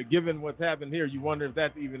 given what's happened here, you wonder if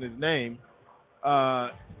that's even his name.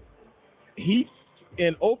 He,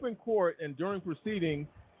 in open court and during proceedings,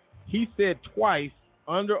 he said twice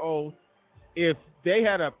under oath, if they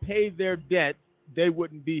had to pay their debt, they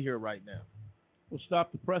wouldn't be here right now. We'll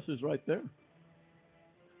stop the presses right there.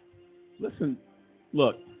 Listen,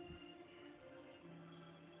 look.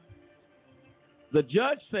 The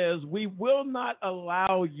judge says we will not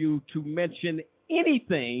allow you to mention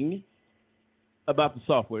anything about the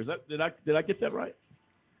software. Did I get that right?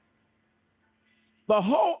 The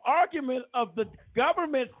whole argument of the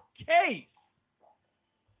government's case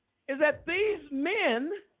is that these men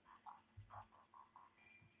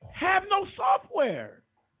have no software.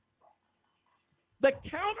 The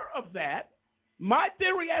counter of that, my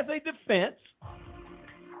theory as a defense,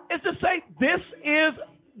 is to say this is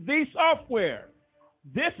the software.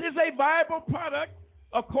 This is a viable product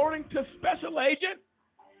according to special agent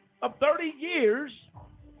of 30 years.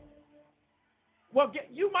 Well,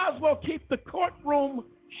 you might as well keep the courtroom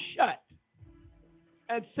shut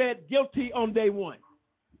and said guilty on day one,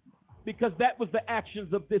 because that was the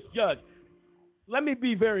actions of this judge. Let me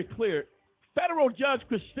be very clear. Federal Judge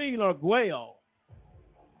Christine Arguello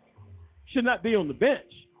should not be on the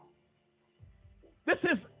bench. This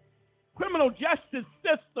is criminal justice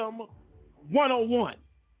system 101.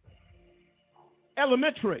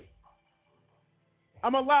 Elementary.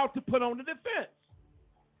 I'm allowed to put on the defense.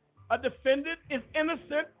 A defendant is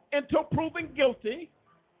innocent until proven guilty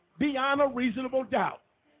beyond a reasonable doubt.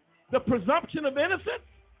 The presumption of innocence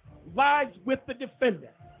lies with the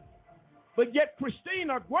defendant. But yet Christine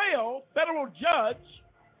Arguello, federal judge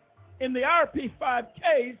in the IRP5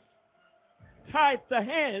 case, tied the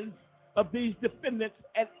hands of these defendants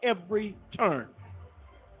at every turn,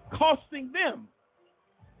 costing them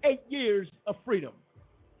 8 years of freedom.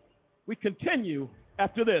 We continue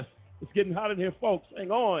after this. It's getting hot in here, folks.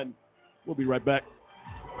 Hang on. We'll be right back.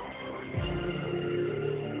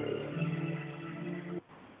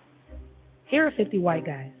 Here are 50 white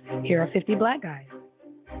guys. Here are 50 black guys.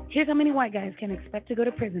 Here's how many white guys can expect to go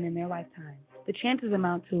to prison in their lifetime. The chances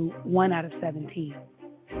amount to 1 out of 17.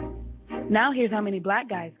 Now here's how many black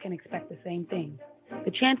guys can expect the same thing.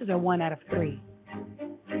 The chances are 1 out of 3.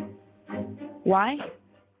 Why?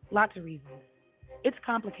 Lots of reasons. It's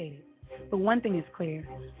complicated, but one thing is clear.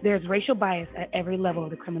 There's racial bias at every level of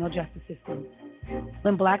the criminal justice system.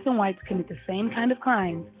 When blacks and whites commit the same kind of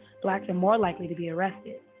crimes, blacks are more likely to be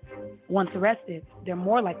arrested. Once arrested, they're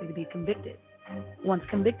more likely to be convicted. Once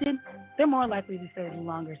convicted, they're more likely to serve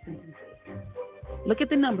longer sentences. Look at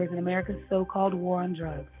the numbers in America's so-called war on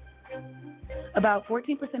drugs. About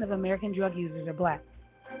 14% of American drug users are black,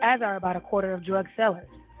 as are about a quarter of drug sellers.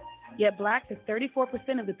 Yet blacks are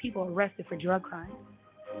 34% of the people arrested for drug crimes.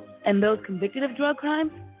 And those convicted of drug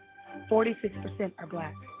crimes, 46% are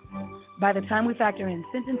black. By the time we factor in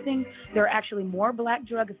sentencing, there are actually more black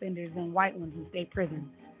drug offenders than white ones in state prisons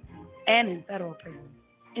and in federal prisons.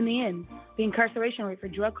 In the end, the incarceration rate for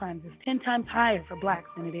drug crimes is 10 times higher for blacks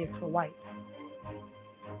than it is for whites.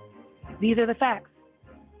 These are the facts.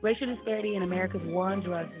 Racial disparity in America's war on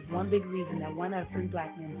drugs is one big reason that 1 out of 3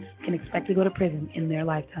 black men can expect to go to prison in their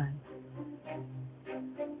lifetime.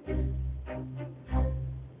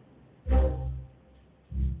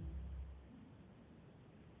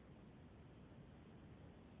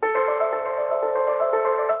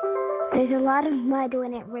 There's a lot of mud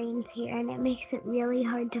when it rains here, and it makes it really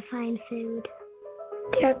hard to find food.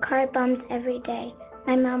 There are car bombs every day.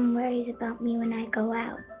 My mom worries about me when I go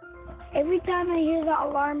out. Every time I hear the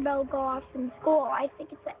alarm bell go off from school, I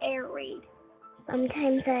think it's an air raid.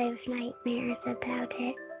 Sometimes I have nightmares about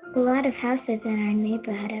it. A lot of houses in our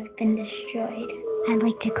neighborhood have been destroyed. I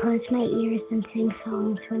like to close my ears and sing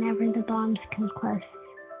songs whenever the bombs come close.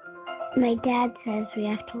 My dad says we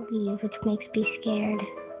have to leave, which makes me scared.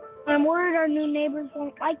 I'm worried our new neighbors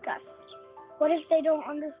won't like us. What if they don't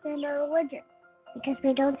understand our religion? Because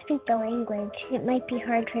we don't speak the language, it might be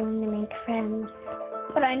hard for me to make friends.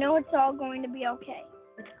 But I know it's all going to be okay.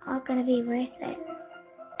 It's all going to be worth it.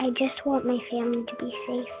 I just want my family to be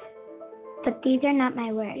safe. But these are not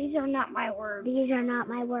my words. These are not my words. These are not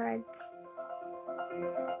my words.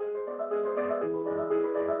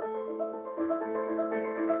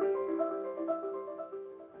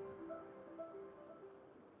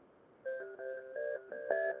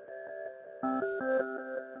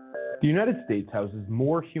 The United States houses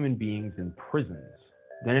more human beings in prisons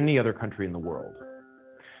than any other country in the world.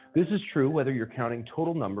 This is true whether you're counting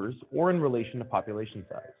total numbers or in relation to population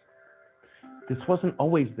size. This wasn't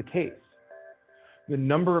always the case. The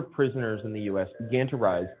number of prisoners in the U.S. began to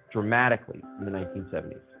rise dramatically in the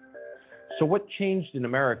 1970s. So what changed in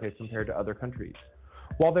America compared to other countries?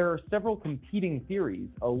 While there are several competing theories,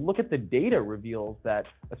 a look at the data reveals that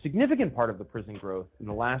a significant part of the prison growth in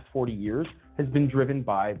the last 40 years has been driven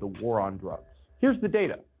by the war on drugs. Here's the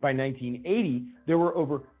data. By 1980, there were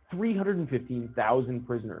over 315,000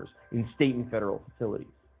 prisoners in state and federal facilities.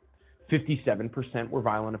 57% were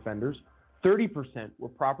violent offenders, 30% were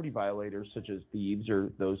property violators such as thieves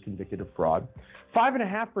or those convicted of fraud.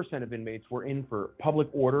 5.5% of inmates were in for public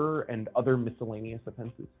order and other miscellaneous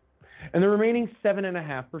offenses. And the remaining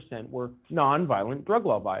 7.5% were non-violent drug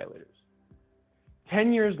law violators.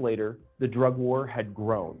 10 years later, the drug war had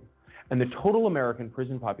grown, and the total American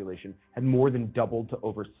prison population had more than doubled to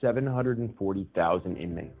over 740,000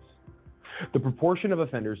 inmates. The proportion of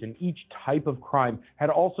offenders in each type of crime had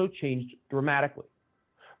also changed dramatically.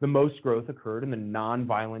 The most growth occurred in the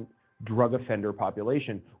non-violent drug offender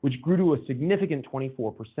population, which grew to a significant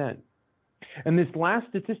 24%. And this last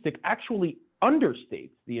statistic actually understates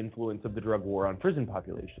the influence of the drug war on prison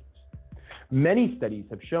populations. Many studies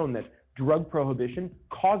have shown that drug prohibition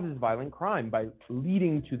causes violent crime by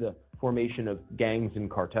leading to the formation of gangs and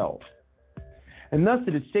cartels. And thus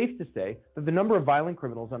it is safe to say that the number of violent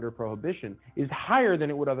criminals under prohibition is higher than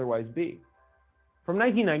it would otherwise be. From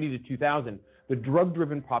 1990 to 2000, the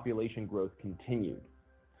drug-driven population growth continued.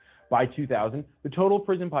 By 2000, the total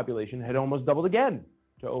prison population had almost doubled again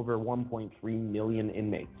to over 1.3 million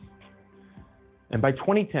inmates. And by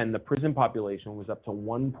 2010, the prison population was up to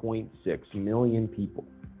 1.6 million people.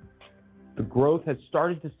 The growth has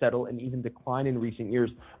started to settle and even decline in recent years,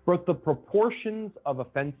 but the proportions of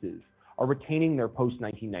offenses are retaining their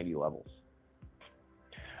post-1990 levels.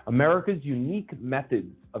 America's unique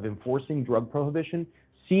methods of enforcing drug prohibition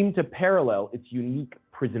seem to parallel its unique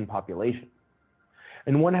prison population.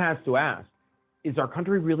 And one has to ask, is our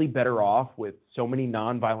country really better off with so many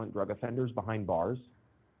nonviolent drug offenders behind bars?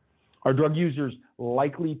 Are drug users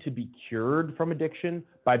likely to be cured from addiction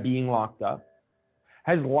by being locked up?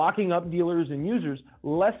 Has locking up dealers and users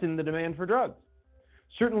lessened the demand for drugs?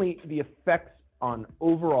 Certainly, the effects on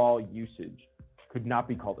overall usage could not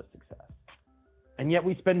be called a success. And yet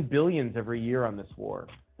we spend billions every year on this war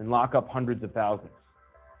and lock up hundreds of thousands.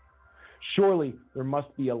 Surely, there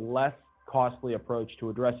must be a less costly approach to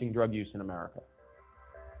addressing drug use in America.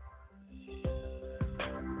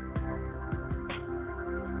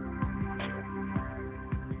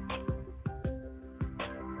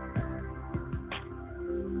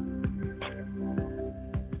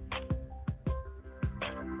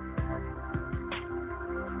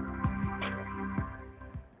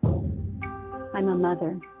 I'm a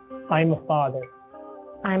mother. I'm a father.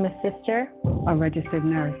 I'm a sister. A registered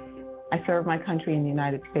nurse. I serve my country in the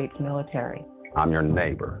United States military. I'm your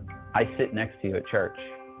neighbor. I sit next to you at church.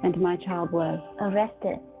 And my child was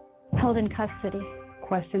arrested, held in custody,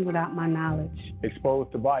 questioned without my knowledge,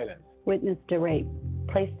 exposed to violence, witnessed a rape,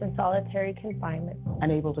 placed in solitary confinement,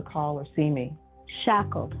 unable to call or see me,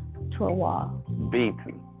 shackled to a wall,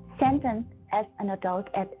 beaten, sentenced as an adult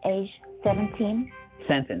at age 17,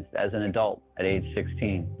 sentenced as an adult at age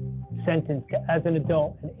 16, sentenced as an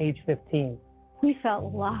adult at age 15. We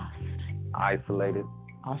felt lost, isolated,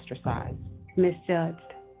 ostracized, misjudged,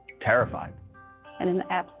 terrified. And in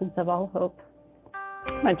the absence of all hope,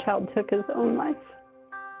 my child took his own life.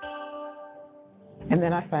 And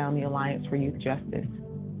then I found the Alliance for Youth Justice.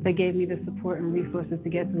 They gave me the support and resources to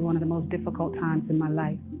get through one of the most difficult times in my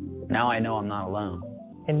life. Now I know I'm not alone.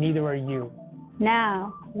 And neither are you.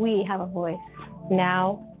 Now we have a voice.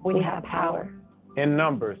 Now we have power. In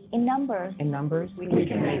numbers. In numbers. In numbers, we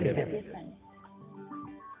can make a difference.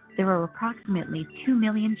 There are approximately 2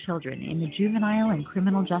 million children in the juvenile and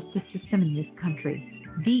criminal justice system in this country.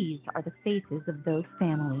 These are the faces of those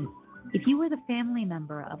families. If you are the family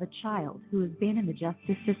member of a child who has been in the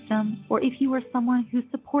justice system, or if you are someone who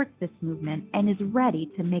supports this movement and is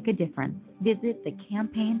ready to make a difference, visit the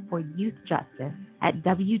Campaign for Youth Justice at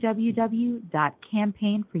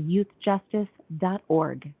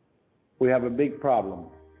www.campaignforyouthjustice.org. We have a big problem,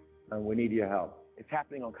 and we need your help. It's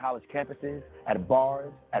happening on college campuses, at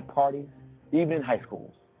bars, at parties, even in high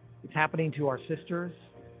schools. It's happening to our sisters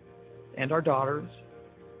and our daughters,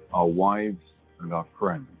 our wives and our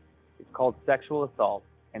friends. It's called sexual assault,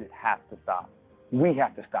 and it has to stop. We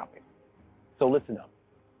have to stop it. So listen up.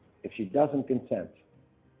 If she doesn't consent,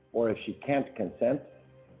 or if she can't consent,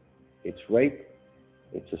 it's rape,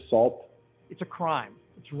 it's assault. It's a crime.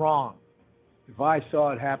 It's wrong. If I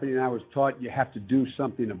saw it happening, I was taught you have to do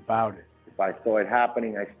something about it. If I saw it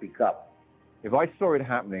happening, I speak up. If I saw it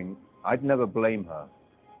happening, I'd never blame her.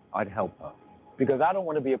 I'd help her. Because I don't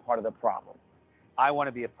want to be a part of the problem. I want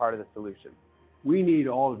to be a part of the solution. We need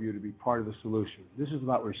all of you to be part of the solution. This is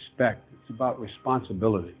about respect. It's about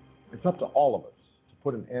responsibility. It's up to all of us to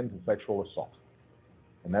put an end to sexual assault.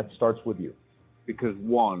 And that starts with you. Because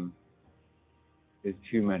one is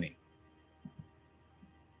too many.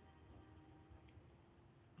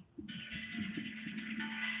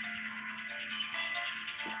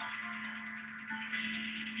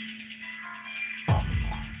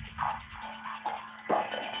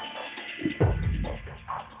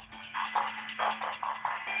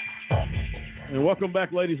 And welcome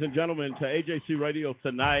back, ladies and gentlemen, to AJC Radio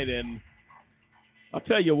tonight. And I'll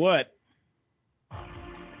tell you what,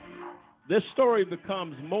 this story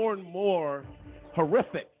becomes more and more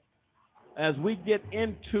horrific as we get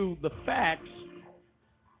into the facts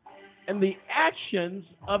and the actions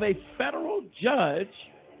of a federal judge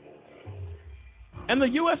and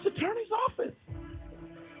the U.S. Attorney's Office.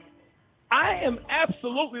 I am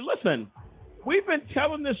absolutely, listen, we've been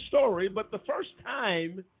telling this story, but the first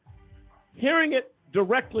time hearing it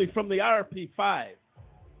directly from the IRP5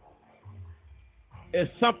 is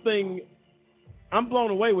something I'm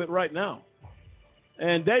blown away with right now.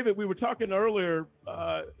 And David, we were talking earlier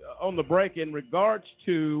on the break in regards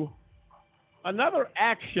to another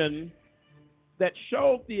action that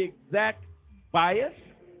showed the exact bias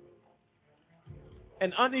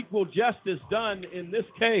and unequal justice done in this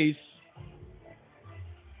case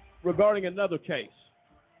regarding another case.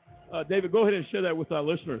 David, go ahead and share that with our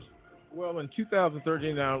listeners. Well, in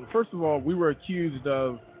 2013, now, first of all, we were accused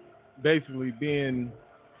of basically being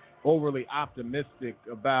overly optimistic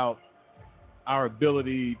about our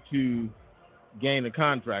ability to gain a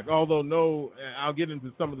contract. Although, no, I'll get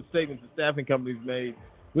into some of the statements the staffing companies made.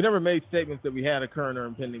 We never made statements that we had a current or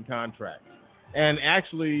impending contract. And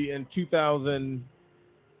actually, in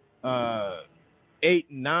 2008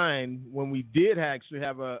 and 9, when we did actually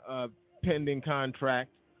have a pending contract,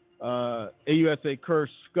 AUSA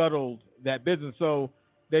Curse scuttled that business. So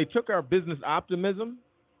they took our business optimism.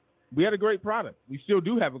 We had a great product. We still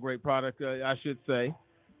do have a great product, I should say.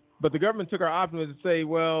 But the government took our optimism to say,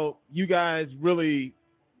 well, you guys really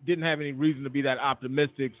didn't have any reason to be that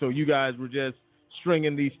optimistic, so you guys were just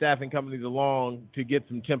stringing these staffing companies along to get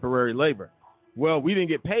some temporary labor. Well, we didn't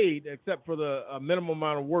get paid except for the minimum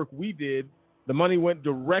amount of work we did. The money went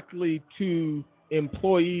directly to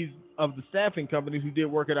employees of the staffing companies who did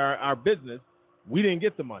work at our business. We didn't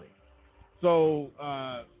get the money. So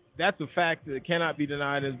that's a fact that cannot be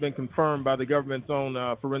denied and has been confirmed by the government's own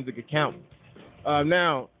forensic accountant.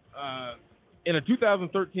 Now, in a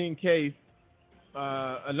 2013 case,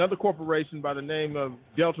 another corporation by the name of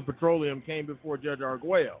Delta Petroleum came before Judge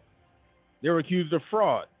Arguello. They were accused of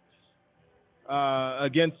fraud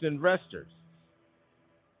against investors.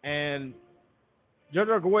 And Judge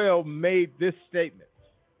Arguello made this statement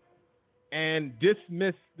and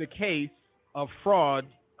dismissed the case of fraud,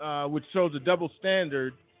 which shows a double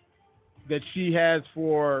standard that she has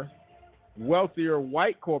for wealthier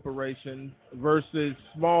white corporations versus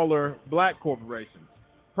smaller black corporations.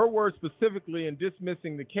 Her words specifically in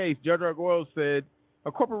dismissing the case, Judge Arguello said,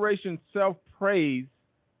 a corporation's self-praise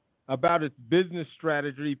about its business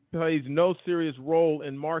strategy plays no serious role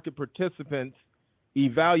in market participants'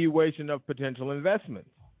 evaluation of potential investments.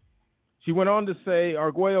 She went on to say,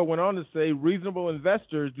 Arguello went on to say, reasonable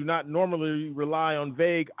investors do not normally rely on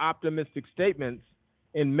vague, optimistic statements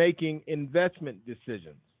in making investment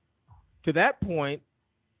decisions. To that point,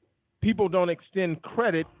 people don't extend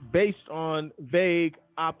credit based on vague,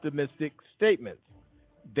 optimistic statements.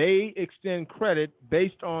 They extend credit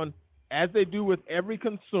based on, as they do with every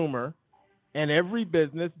consumer and every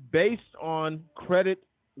business, based on credit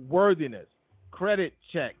worthiness, credit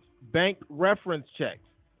checks, bank reference checks.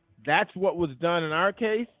 That's what was done in our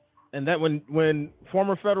case. And that when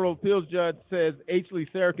former federal appeals judge says H. Lee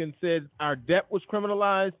Serkin said our debt was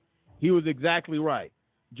criminalized, he was exactly right.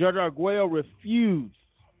 Judge Arguello refused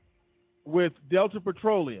with Delta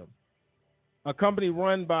Petroleum, a company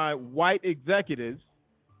run by white executives.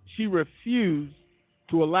 She refused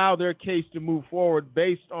to allow their case to move forward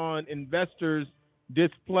based on investors'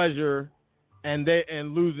 displeasure and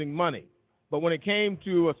losing money. But when it came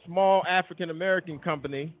to a small African-American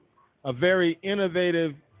company, a very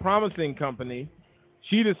innovative, promising company,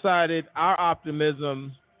 she decided our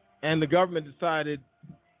optimism, and the government decided,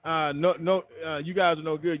 no, you guys are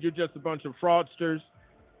no good. You're just a bunch of fraudsters.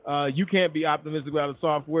 You can't be optimistic about the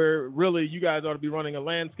software. Really, you guys ought to be running a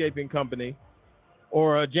landscaping company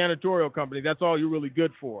or a janitorial company. That's all you're really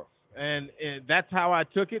good for. And that's how I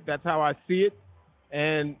took it. That's how I see it.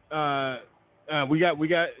 And we got.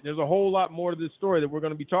 There's a whole lot more to this story that we're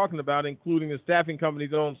going to be talking about, including the staffing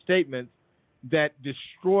company's own statements that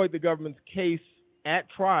destroyed the government's case at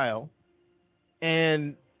trial,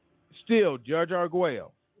 and still Judge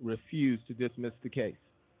Arguello refused to dismiss the case.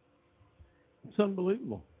 It's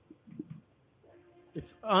unbelievable. It's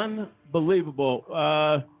unbelievable.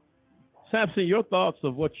 Samson, your thoughts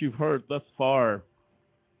of what you've heard thus far.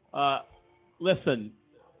 Listen,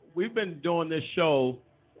 we've been doing this show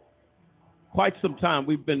quite some time.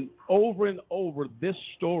 We've been over and over this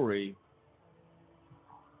story.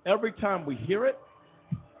 Every time we hear it,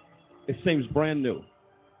 it seems brand new.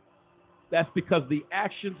 That's because the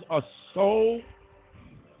actions are so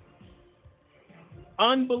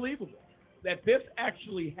unbelievable that this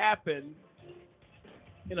actually happened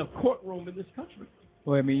in a courtroom in this country.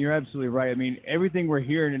 Well, I mean, you're absolutely right. I mean, everything we're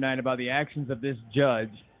hearing tonight about the actions of this judge,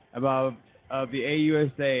 of the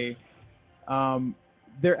AUSA,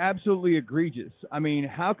 they're absolutely egregious. I mean,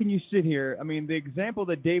 how can you sit here? I mean, the example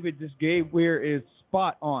that David just gave here is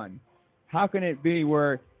spot on. How can it be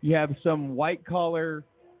where you have some white-collar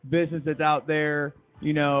business that's out there,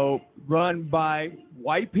 you know, run by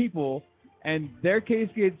white people, and their case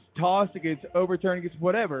gets tossed, it gets overturned, it gets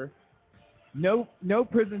whatever. No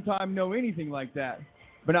prison time, no anything like that.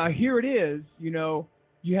 But now here it is, you know,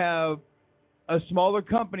 you have a smaller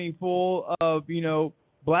company full of, you know,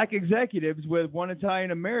 black executives with one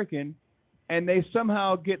Italian American, and they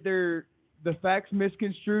somehow get the facts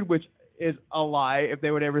misconstrued, which is a lie if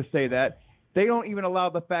they would ever say that. They don't even allow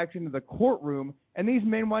the facts into the courtroom, and these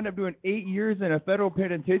men wind up doing 8 years in a federal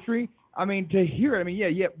penitentiary. I mean, to hear it, I mean,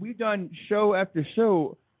 yeah, we've done show after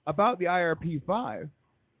show about the IRP5,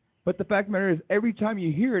 but the fact of the matter is, every time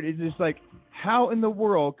you hear it, it's just like, how in the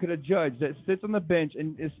world could a judge that sits on the bench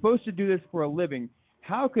and is supposed to do this for a living,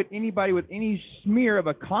 how could anybody with any smear of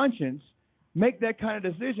a conscience make that kind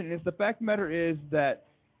of decision? And it's the fact of the matter is that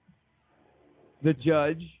the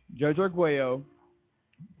Judge Arguello,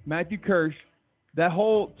 Matthew Kirsch, that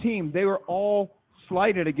whole team, they were all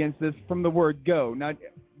slighted against this from the word go. Now,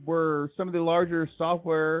 were some of the larger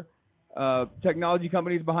software technology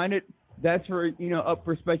companies behind it? That's for, you know, up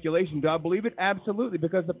for speculation. Do I believe it? Absolutely,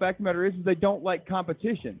 because the fact of the matter is they don't like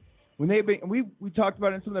competition. When we talked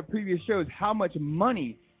about in some of the previous shows how much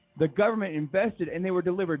money the government invested and they were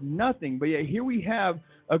delivered nothing. But yet here we have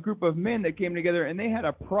a group of men that came together and they had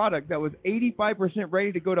a product that was 85%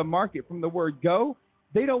 ready to go to market from the word go.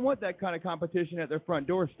 They don't want that kind of competition at their front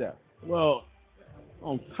doorstep. Well,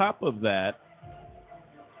 on top of that,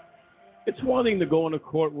 it's one thing to go in a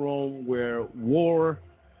courtroom where war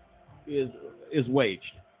is waged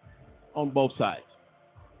on both sides.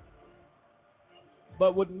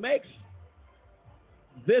 But what makes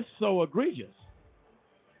this so egregious,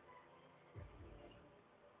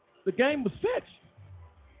 the game was fixed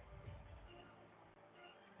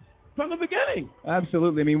from the beginning.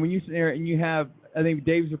 Absolutely. I mean, when you sit there and you have, I think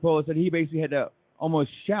Dave Zappola said he basically had to almost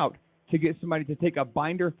shout to get somebody to take a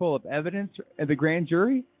binder full of evidence at the grand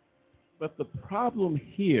jury. But the problem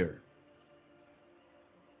here,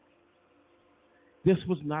 this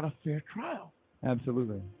was not a fair trial.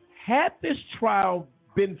 Absolutely. Had this trial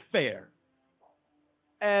been fair,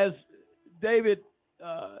 as David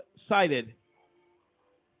cited,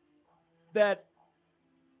 that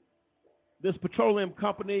this petroleum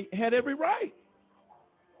company had every right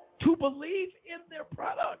to believe in their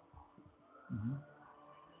product. Mm-hmm.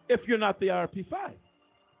 If you're not the IRP5.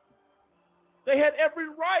 They had every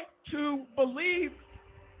right to believe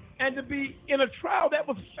and to be in a trial that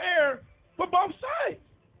was fair for both sides.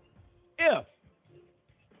 If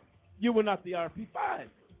you were not the IRP5.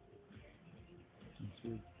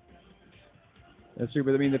 That's true,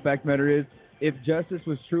 but I mean, the fact of the matter is, if justice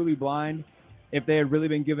was truly blind, if they had really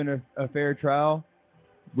been given a fair trial,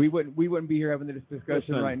 we wouldn't be here having this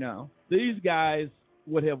discussion Listen, right now. These guys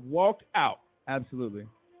would have walked out Absolutely.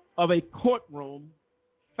 of a courtroom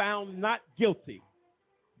found not guilty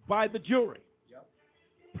by the jury. Yep.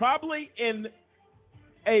 Probably in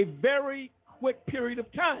a very quick period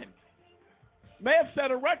of time. May have set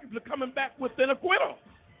a record for coming back with an acquittal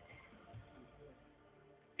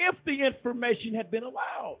if the information had been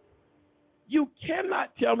allowed. You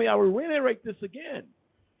cannot tell me, I will reiterate this again,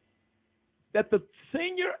 that the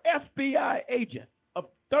senior FBI agent of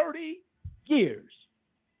 30 years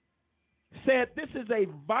said this is a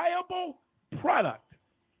viable product.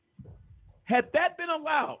 Had that been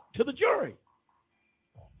allowed to the jury,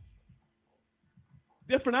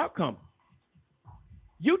 different outcome.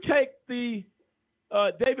 You take the,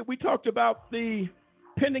 David, we talked about the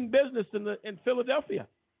pending business in Philadelphia.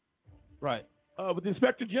 Right. With the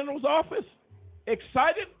Inspector General's office,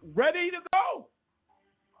 excited, ready to go.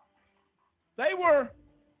 They were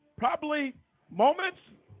probably moments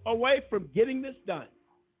away from getting this done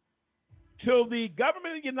till the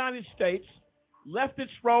government of the United States left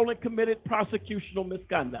its role and committed prosecutorial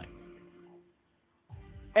misconduct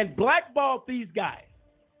and blackballed these guys.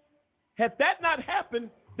 Had that not happened,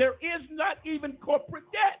 there is not even corporate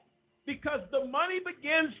debt because the money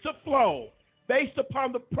begins to flow based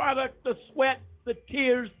upon the product, the sweat, the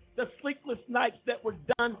tears, the sleepless nights that were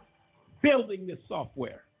done building this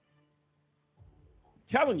software.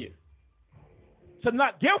 I'm telling you, so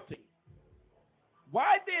not guilty.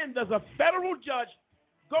 Why then does a federal judge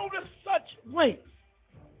go to such lengths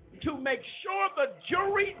to make sure the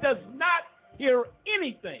jury does not hear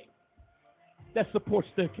anything that supports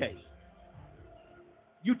their case?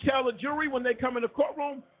 You tell the jury when they come in the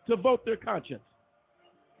courtroom to vote their conscience.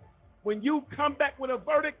 When you come back with a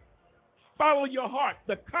verdict, follow your heart,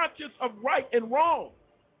 the conscience of right and wrong.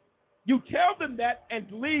 You tell them that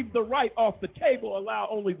and leave the right off the table, allow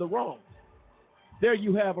only the wrong. There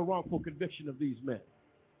you have a wrongful conviction of these men.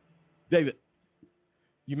 David.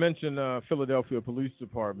 You mentioned Philadelphia Police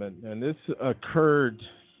Department, and this occurred,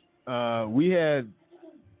 we had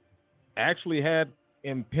actually had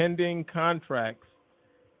impending contracts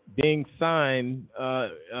being signed,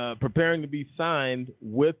 preparing to be signed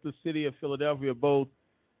with the city of Philadelphia, both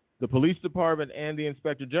the police department and the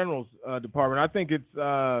inspector general's department. I think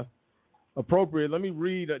it's appropriate. Let me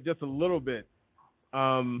read just a little bit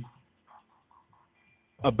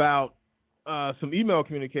about some email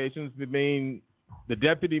communications between the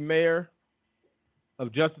deputy mayor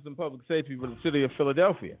of Justice and Public Safety for the city of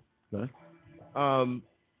Philadelphia. Okay. And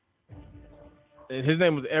his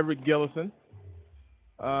name was Everett Gillison.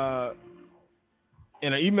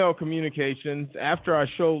 In an email communications, after I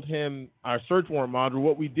showed him our search warrant module,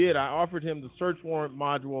 what we did, I offered him the search warrant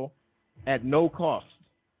module at no cost.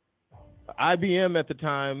 IBM at the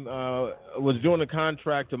time was doing a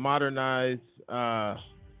contract to modernize the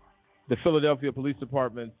Philadelphia Police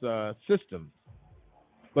Department's system,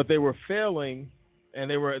 but they were failing, and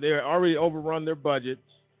they had already overrun their budgets,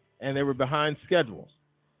 and they were behind schedules,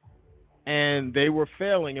 and they were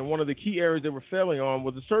failing. And one of the key areas they were failing on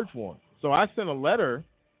was the search warrant. So I sent a letter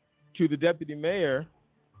to the deputy mayor,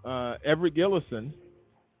 Everett Gillison,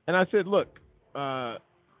 and I said, look,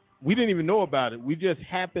 we didn't even know about it. We just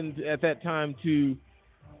happened at that time to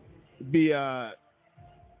be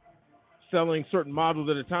selling certain models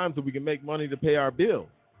at a time so we can make money to pay our bills.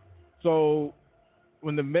 So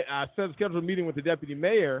when I set a scheduled meeting with the deputy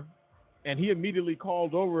mayor, and he immediately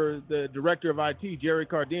called over the director of IT, Jerry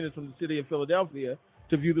Cardenas from the city of Philadelphia,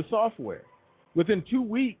 to view the software. Within 2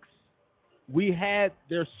 weeks, we had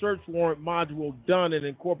their search warrant module done and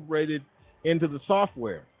incorporated into the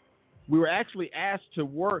software. We were actually asked to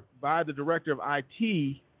work by the director of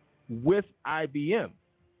IT with IBM.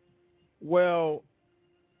 Well,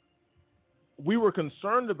 we were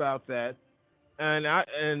concerned about that, and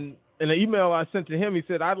in an email I sent to him, he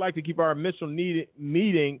said, I'd like to keep our initial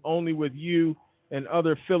meeting only with you and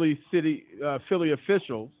other Philly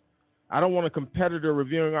officials. I don't want a competitor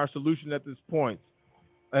reviewing our solution at this point.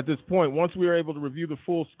 Once we are able to review the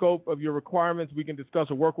full scope of your requirements, we can discuss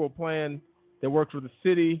a workable plan that works for the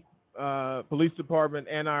city, police department,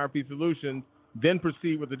 and IRP solutions, then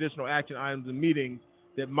proceed with additional action items and meetings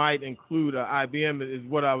that might include IBM is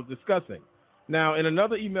what I was discussing. Now, in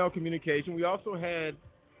another email communication, we also had,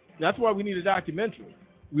 that's why we need a documentary.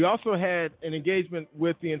 We also had an engagement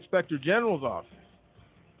with the Inspector General's office.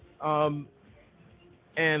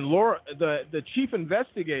 And Laura, the chief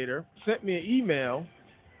investigator, sent me an email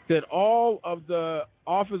that all of the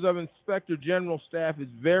Office of Inspector General staff is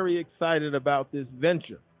very excited about this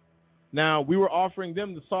venture. Now, we were offering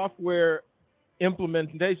them the software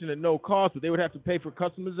implementation at no cost, but they would have to pay for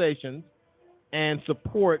customizations and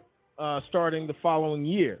support starting the following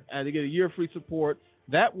year. And to get a year free support.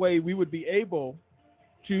 That way we would be able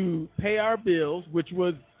to pay our bills, which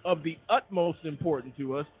was of the utmost importance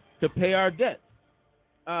to us, to pay our debt.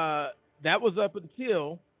 That was up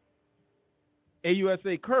until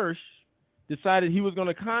AUSA Kirsch decided he was going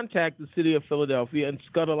to contact the city of Philadelphia and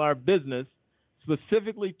scuttle our business,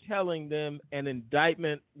 specifically telling them an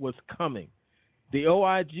indictment was coming. The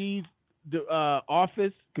OIG's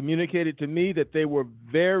office communicated to me that they were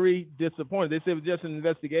very disappointed. They said it was just an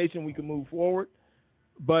investigation, we could move forward.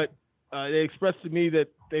 But they expressed to me that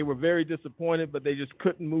they were very disappointed, but they just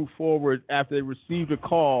couldn't move forward after they received a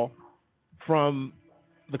call from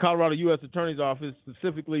the Colorado U.S. Attorney's Office,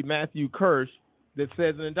 specifically Matthew Kirsch, that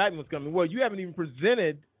says an indictment was coming. Well, you haven't even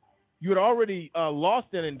presented. You had already lost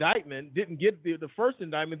an indictment, didn't get the first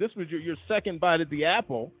indictment. This was your second bite at the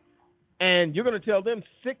apple. And you're going to tell them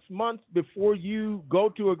 6 months before you go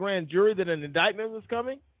to a grand jury that an indictment was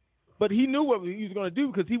coming? But he knew what he was going to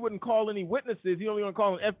do because he wouldn't call any witnesses. He only going to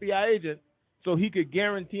call an FBI agent so he could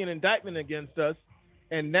guarantee an indictment against us.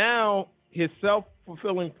 And now his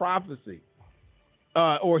self-fulfilling prophecy,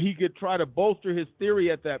 or he could try to bolster his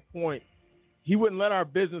theory at that point. He wouldn't let our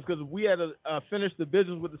business, because if we had to finish the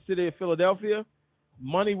business with the city of Philadelphia,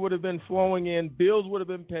 money would have been flowing in, bills would have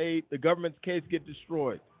been paid, the government's case get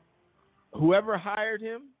destroyed. Whoever hired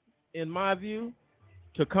him, in my view,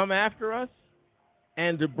 to come after us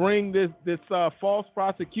and to bring this false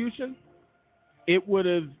prosecution, it would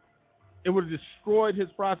have destroyed his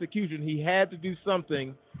prosecution. He had to do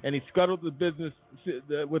something, and he scuttled the business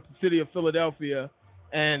with the city of Philadelphia,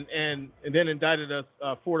 and then indicted us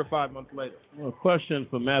 4 to 5 months later. Well, a question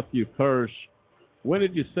for Matthew Kirsch: when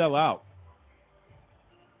did you sell out?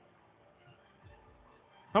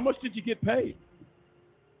 How much did you get paid?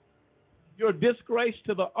 You're a disgrace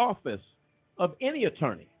to the office of any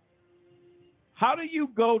attorney. How do you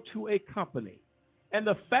go to a company? And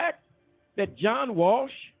the fact that John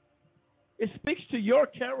Walsh, it speaks to your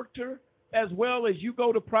character as well as you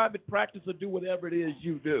go to private practice or do whatever it is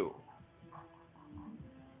you do.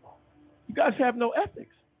 You guys have no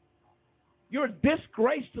ethics. You're a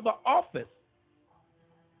disgrace to the office.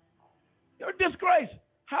 You're a disgrace.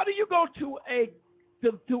 How do you go to a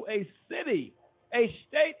city, a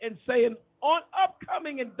state, and say an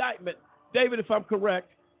upcoming indictment, David, if I'm correct,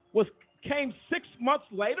 came 6 months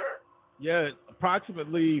later? Yeah,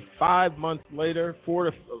 approximately 5 months later,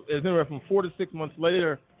 anywhere from 4 to 6 months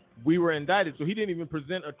later, we were indicted. So he didn't even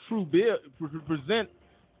present a true bill, present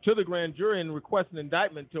to the grand jury and request an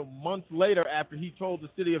indictment until months later, after he told the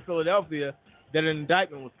city of Philadelphia that an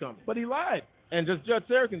indictment was coming. But he lied. And just Judge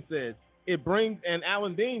Serkin says, and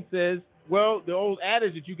Alan Dean says, well, the old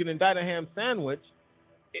adage that you can indict a ham sandwich,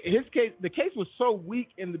 the case was so weak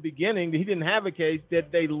in the beginning that he didn't have a case,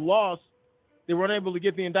 that they lost. They weren't able to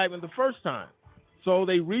get the indictment the first time. So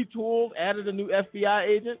they retooled, added a new FBI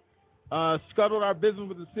agent, scuttled our business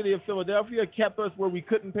with the city of Philadelphia, kept us where we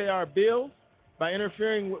couldn't pay our bills by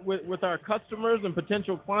interfering with our customers and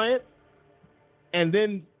potential clients, and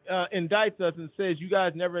then indicts us and says, you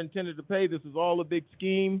guys never intended to pay. This is all a big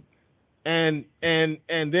scheme. And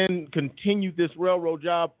then continued this railroad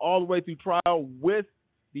job all the way through trial with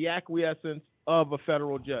the acquiescence of a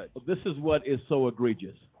federal judge. This is what is so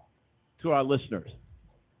egregious to our listeners.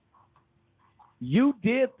 You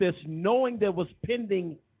did this knowing there was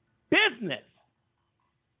pending business.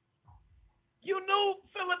 You knew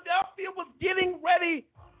Philadelphia was getting ready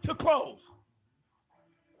to close.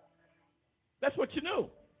 That's what you knew.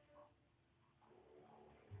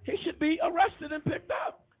 He should be arrested and picked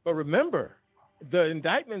up. But remember, the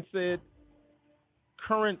indictment said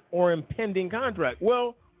current or impending contract.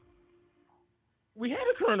 Well, we had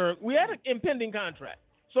an impending contract.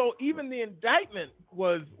 So even the indictment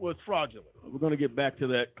was fraudulent. We're going to get back to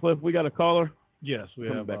that. Cliff, we got a caller? Yes, we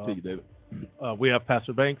Coming have. Back to you, David. We have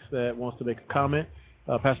Pastor Banks that wants to make a comment.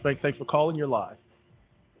 Pastor Banks, thanks for calling. You're live.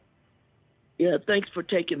 Yeah, thanks for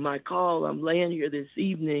taking my call. I'm laying here this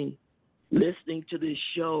evening listening to this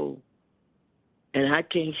show, and I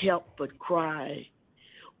can't help but cry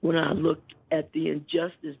when I look at the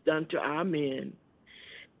injustice done to our men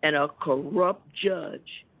and a corrupt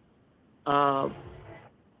judge.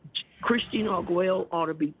 Christine Arguello ought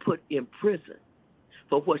to be put in prison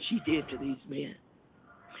for what she did to these men.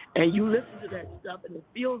 And you listen to that stuff, and it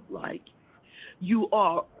feels like you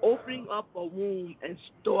are opening up a wound and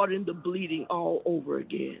starting the bleeding all over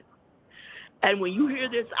again. And when you hear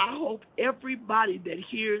this, I hope everybody that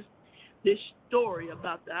hears this story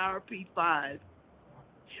about the IRP5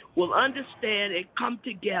 will understand and come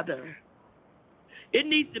together. It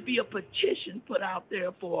needs to be a petition put out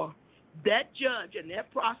there for that judge and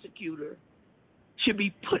that prosecutor should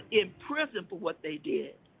be put in prison for what they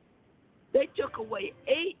did. They took away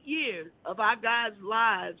 8 years of our guys'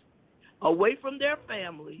 lives away from their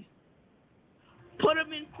families, put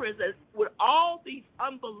them in prison with all these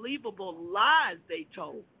unbelievable lies they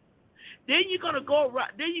told. Then you're going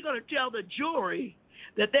to tell the jury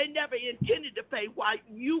that they never intended to pay, while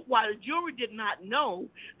the jury did not know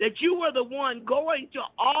that you were the one going to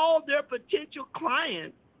all their potential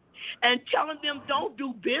clients and telling them don't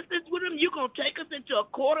do business with them. You're going to take us into a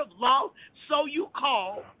court of law, so you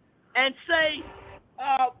call, and say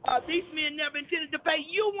these men never intended to pay.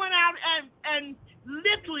 You went out and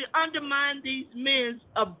literally undermined these men's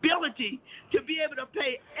ability to be able to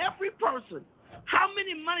pay every person. How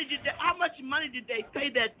much money did they pay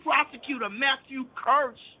that prosecutor, Matthew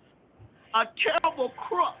Kirsch, a terrible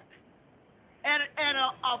crook, and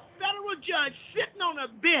a federal judge sitting on a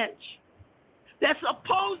bench that's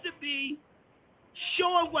supposed to be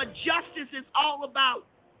showing what justice is all about?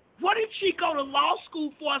 What did she go to law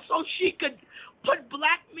school for, so she could put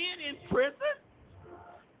black men in prison?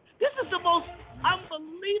 This is the most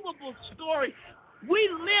unbelievable story. We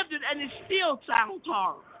lived it, and it still sounds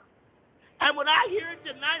horrible. And when I hear it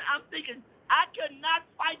tonight, I'm thinking, I could not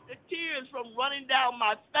fight the tears from running down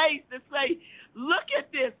my face to say, look at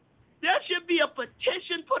this. There should be a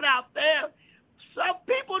petition put out there. Some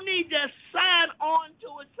people need to sign on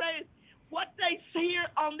to it, saying what they hear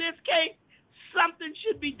on this case, something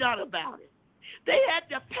should be done about it. They had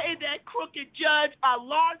to pay that crooked judge a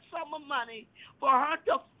large sum of money for her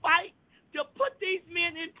to fight to put these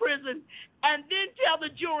men in prison and then tell the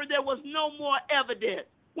jury there was no more evidence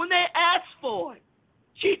when they asked for it.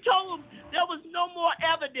 She told them there was no more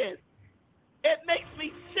evidence. It makes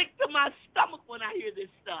me sick to my stomach when I hear this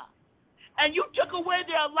stuff. And you took away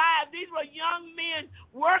their lives. These were young men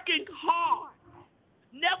working hard,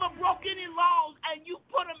 never broke any laws, and you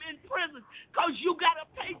put them in prison because you got a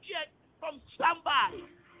paycheck from somebody,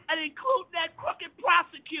 and include that crooked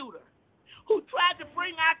prosecutor who tried to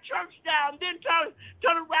bring our church down, then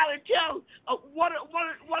turn around and tell one of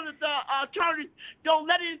the attorneys, don't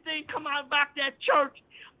let anything come out about that church.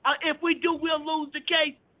 If we do, we'll lose the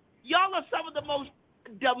case. Y'all are some of the most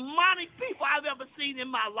demonic people I've ever seen in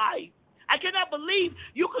my life. I cannot believe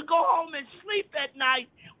you could go home and sleep at night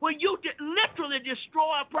when you literally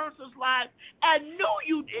destroy a person's life and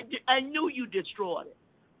knew you destroyed it.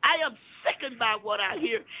 I am sickened by what I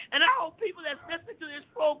hear, and I hope people that's listening to this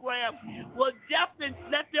program will definitely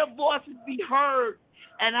let their voices be heard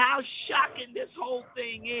and how shocking this whole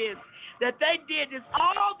thing is, that they did this,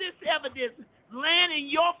 all this evidence land in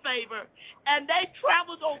your favor, and they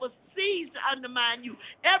traveled overseas to undermine you.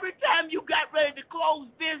 Every time you got ready to close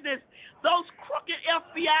business, those crooked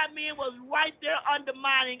FBI men was right there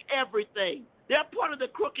undermining everything. They're part of the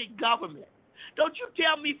crooked government. Don't you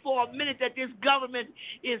tell me for a minute that this government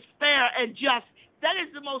is fair and just. That is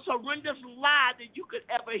the most horrendous lie that you could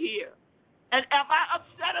ever hear. And am I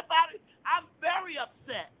upset about it? I'm very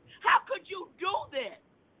upset. How could you do this?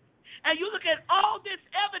 And you look at all this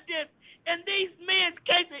evidence in these men's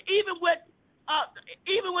cases, even with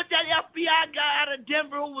that FBI guy out of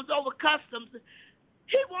Denver who was over customs,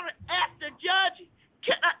 he wanted to ask the judge,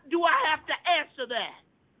 do I have to answer that?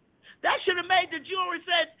 That should have made the jury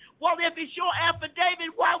say, well, if it's your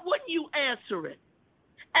affidavit, why wouldn't you answer it?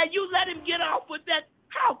 And you let him get off with that.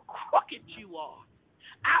 How crooked you are.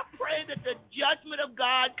 I pray that the judgment of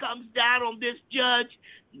God comes down on this judge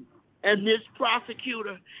and this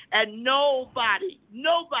prosecutor, and nobody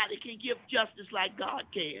can give justice like God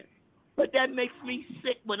can. But that makes me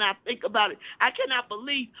sick when I think about it. I cannot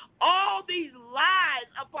believe all these lies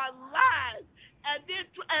upon lies, and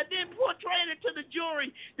then portraying it to the jury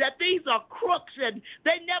that these are crooks and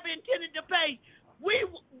they never intended to pay.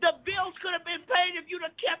 The bills could have been paid if you'd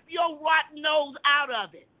have kept your rotten nose out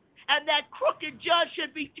of it. And that crooked judge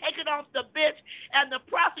should be taken off the bench, and the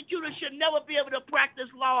prosecutor should never be able to practice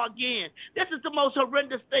law again. This is the most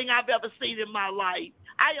horrendous thing I've ever seen in my life.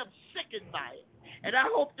 I am sickened by it. And I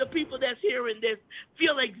hope the people that's hearing this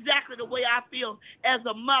feel exactly the way I feel as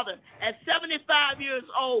a mother. At 75 years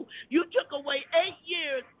old, you took away 8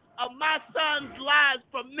 years of my son's lives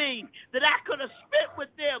from me that I could have spent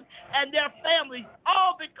with them and their families,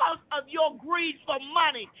 all because of your greed for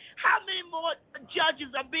money. How many more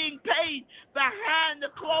judges are being paid behind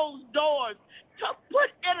the closed doors to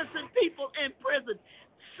put innocent people in prison?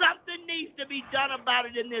 Something needs to be done about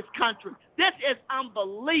it in this country. This is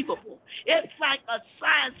unbelievable. It's like a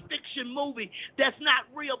science fiction movie that's not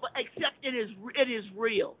real, but except it is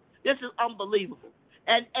real. This is unbelievable.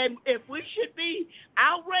 And if we should be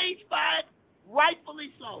outraged by it, rightfully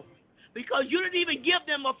so, because you didn't even give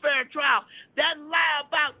them a fair trial. That lie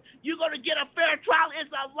about you're going to get a fair trial is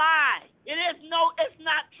a lie. It's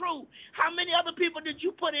not true. How many other people did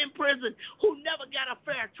you put in prison who never got a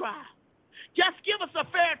fair trial? Just give us a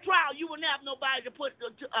fair trial. You wouldn't have nobody to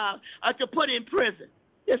put in prison.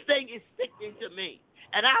 This thing is sickening to me.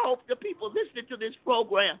 And I hope the people listening to this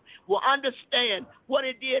program will understand what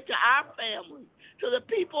it did to our family, to the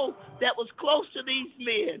people that was close to these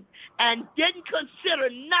men and didn't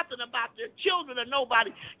consider nothing about their children or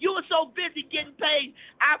nobody. You were so busy getting paid.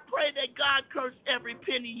 I pray that God curse every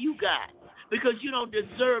penny you got, because you don't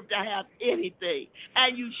deserve to have anything.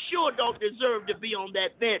 And you sure don't deserve to be on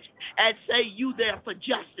that bench and say you there for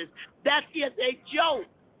justice. That is a joke.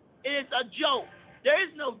 It is a joke. There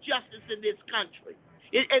is no justice in this country.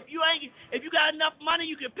 If you got enough money,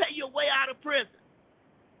 you can pay your way out of prison.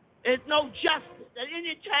 There's no justice. At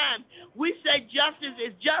any time we say justice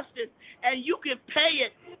is justice, and you can pay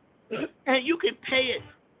it, and you can pay it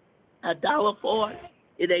 $1 for it,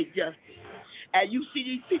 it ain't justice. And you see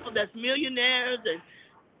these people that's millionaires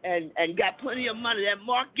and got plenty of money. That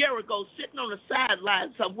Mark Garrigo sitting on the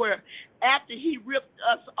sideline somewhere after he ripped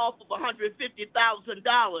us off of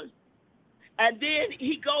 $150,000. And then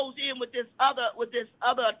he goes in with this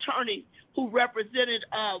other attorney who represented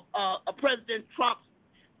President Trump's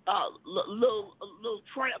little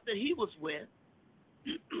tramp that he was with.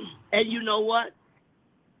 And you know what?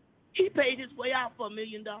 He paid his way out for $1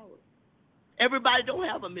 million. Everybody don't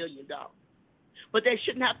have $1 million, but they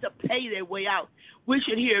shouldn't have to pay their way out. We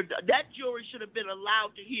should hear that jury should have been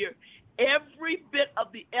allowed to hear every bit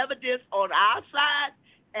of the evidence on our side,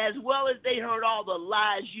 as well as they heard all the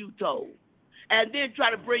lies you told. And then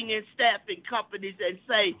try to bring in staffing companies and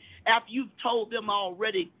say, after you've told them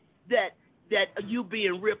already that you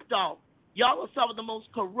being ripped off. Y'all are some of the most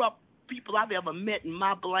corrupt people I've ever met in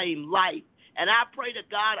my blame life. And I pray to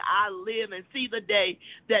God I live and see the day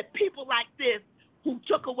that people like this who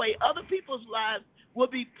took away other people's lives will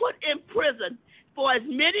be put in prison for as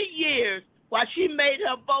many years while she made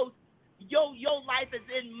her boast, your life is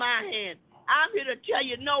in my hand. I'm here to tell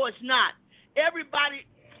you, no, it's not.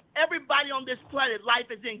 Everybody on this planet,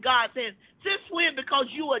 life is in God's hands. Since when, because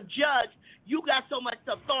you a judge, you got so much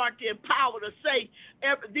authority and power to say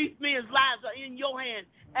these men's lives are in your hands,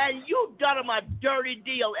 and you've done them a dirty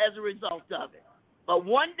deal as a result of it. But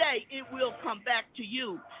one day it will come back to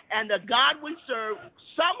you, and the God we serve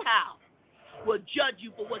somehow will judge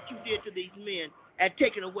you for what you did to these men and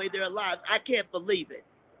taking away their lives. I can't believe it.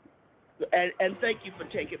 And thank you for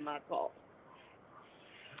taking my call.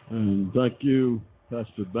 And thank you,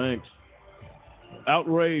 Pastor Banks.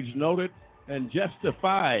 Outrage noted and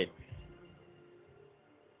justified.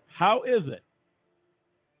 How is it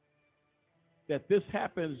that this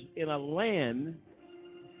happens in a land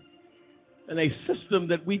and a system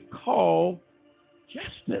that we call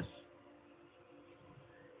justice?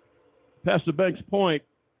 Pastor Banks' point,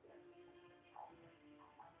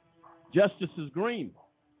 justice is green.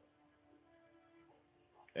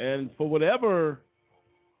 And for whatever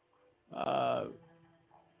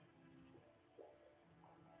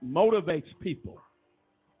motivates people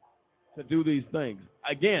to do these things,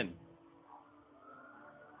 again,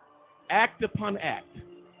 act upon act.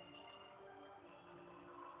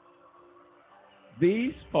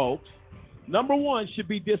 These folks, number one, should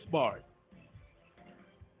be disbarred.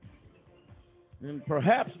 And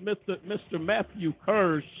perhaps Mr. Matthew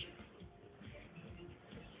Kirsch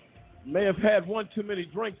may have had one too many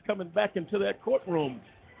drinks coming back into that courtroom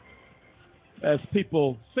as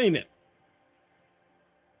people seen it.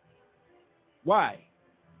 Why?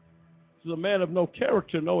 He's a man of no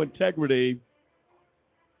character, no integrity.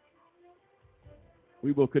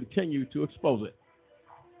 We will continue to expose it.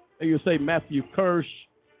 And you say Matthew Kirsch,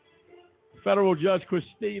 Federal Judge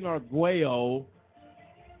Christine Arguello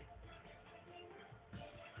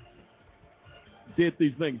did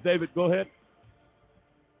these things. David, go ahead.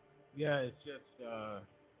 Yeah, it's just,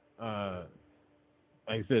 like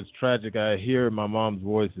I said, it's tragic. I hear my mom's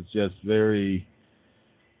voice. It's just very,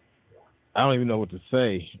 I don't even know what to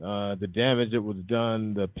say. The damage that was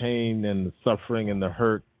done, the pain and the suffering and the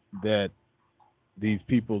hurt that these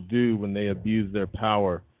people do when they abuse their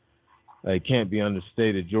power, it can't be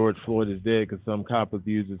understated. George Floyd is dead because some cop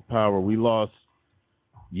abused his power. We lost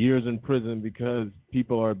years in prison because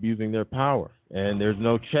people are abusing their power, and there's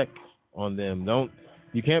no check on them.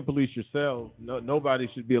 You can't police yourself. Nobody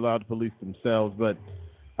should be allowed to police themselves, but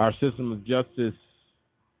our system of justice,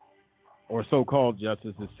 or so-called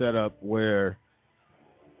justice, is set up where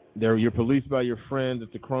you're policed by your friends.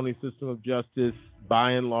 It's a crony system of justice,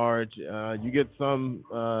 by and large. You get some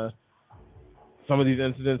of these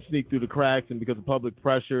incidents sneak through the cracks, and because of public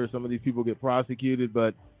pressure, some of these people get prosecuted,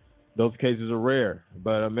 but Those cases are rare,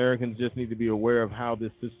 but Americans just need to be aware of how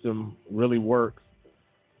this system really works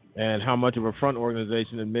and how much of a front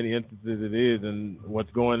organization in many instances it is, and what's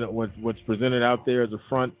presented out there as a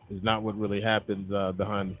front is not what really happens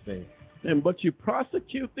behind the scenes. But you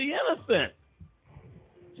prosecute the innocent.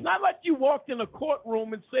 It's not like you walked in a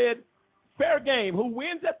courtroom and said, fair game, who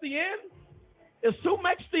wins at the end is who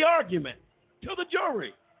makes the argument to the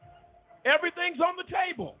jury. Everything's on the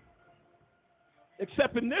table.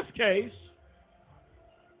 Except in this case,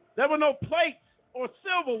 there were no plates or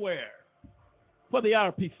silverware for the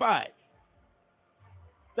IRP5.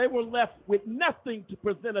 They were left with nothing to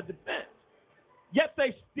present a defense. Yet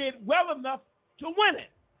they did well enough to win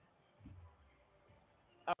it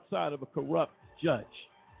outside of a corrupt judge.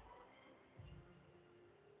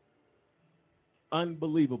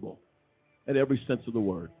 Unbelievable in every sense of the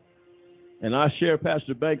word. And I share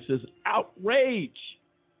Pastor Banks' outrage.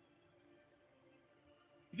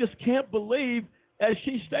 You just can't believe, as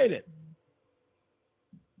she stated,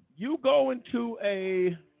 you go into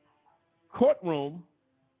a courtroom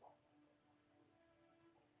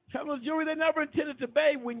telling the jury they never intended to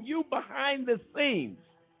pay when you behind the scenes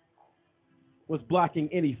was blocking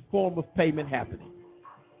any form of payment happening.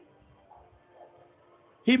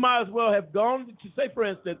 He might as well have gone to, say, for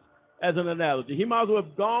instance, as an analogy, he might as well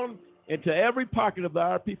have gone into every pocket of the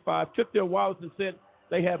IRP5, took their wallets and said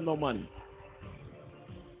they have no money.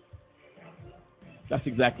 That's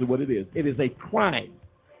exactly what it is. It is a crime.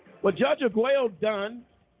 What Judge Aguayo done,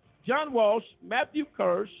 John Walsh, Matthew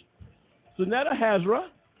Kirsch, Sunetta Hazra,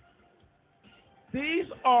 these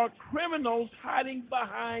are criminals hiding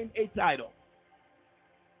behind a title.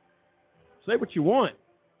 Say what you want.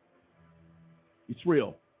 It's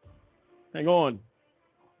real. Hang on.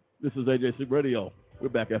 This is AJC Radio. We're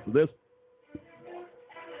back after this.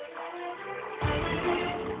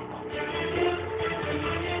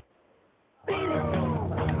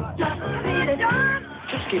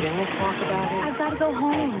 Just get in, let's talk about it. I've got to go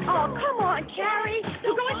home. Oh, come on, Carrie.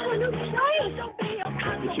 You're going to a new place.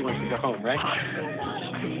 But she wants to go home, right?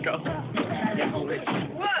 Go.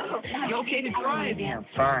 Whoa. You okay to drive? Yeah, I'm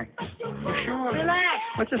fine. You sure? Relax.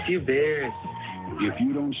 What's a few beers? If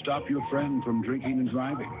you don't stop your friend from drinking and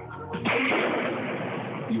driving,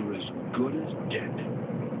 you're as good as dead.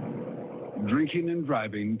 Drinking and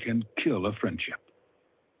driving can kill a friendship.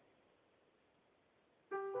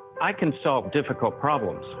 I can solve difficult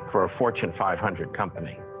problems for a Fortune 500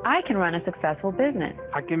 company. I can run a successful business.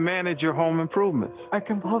 I can manage your home improvements. I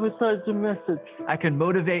can publicize your message. I can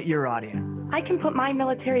motivate your audience. I can put my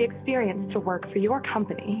military experience to work for your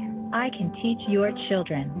company. I can teach your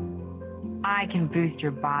children. I can boost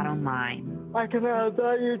your bottom line. I can add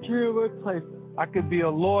value to your workplace. I could be a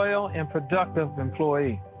loyal and productive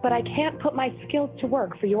employee. But I can't put my skills to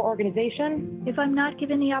work for your organization if I'm not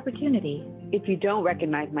given the opportunity. If you don't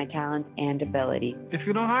recognize my talents and ability. If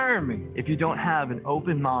you don't hire me. If you don't have an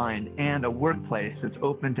open mind and a workplace that's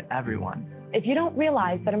open to everyone. If you don't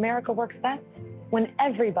realize that America works best when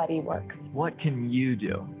everybody works. What can you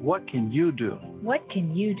do? What can you do? What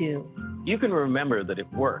can you do? You can remember that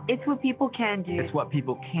it works. It's what people can do. It's what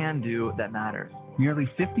people can do that matters. Nearly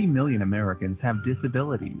 50 million Americans have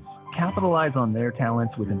disabilities. Capitalize on their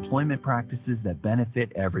talents with employment practices that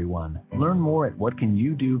benefit everyone. Learn more at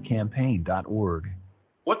whatcanyoudocampaign.org.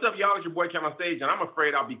 What's up, y'all? It's your boy Cam on stage, and I'm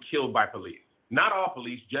afraid I'll be killed by police. Not all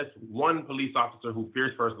police, just one police officer who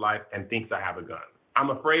fears for his life and thinks I have a gun.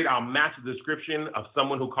 I'm afraid I'll match the description of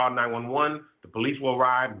someone who called 911. The police will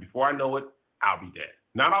arrive, and before I know it, I'll be dead.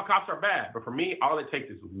 Not all cops are bad, but for me, all it takes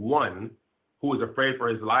is one who is afraid for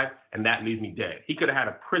his life, and that leaves me dead. He could have had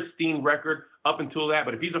a pristine record up until that,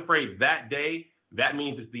 but if he's afraid that day, that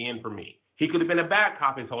means it's the end for me. He could have been a bad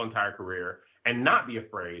cop his whole entire career and not be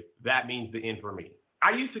afraid. That means the end for me.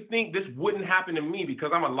 I used to think this wouldn't happen to me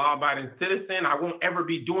because I'm a law-abiding citizen. I won't ever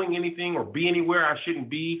be doing anything or be anywhere I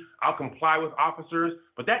shouldn't be. I'll comply with officers,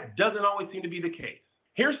 but that doesn't always seem to be the case.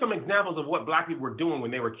 Here's some examples of what black people were doing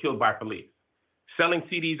when they were killed by police. Selling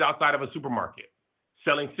CDs outside of a supermarket,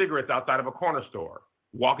 selling cigarettes outside of a corner store,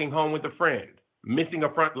 walking home with a friend, missing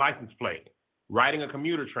a front license plate, riding a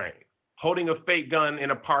commuter train, holding a fake gun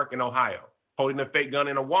in a park in Ohio, holding a fake gun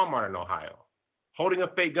in a Walmart in Ohio, holding a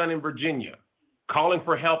fake gun in Virginia, calling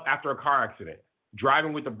for help after a car accident,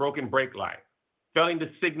 driving with a broken brake light, failing to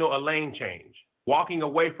signal a lane change, walking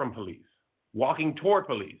away from police, walking toward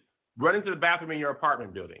police, running to the bathroom in your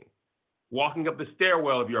apartment building, walking up the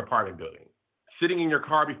stairwell of your apartment building, sitting in your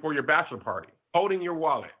car before your bachelor party, holding your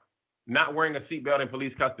wallet, not wearing a seatbelt in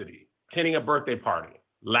police custody, attending a birthday party,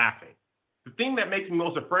 laughing. The The thing that makes me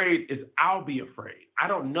most afraid is I'll be afraid. I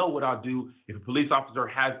don't know what I'll do if a police officer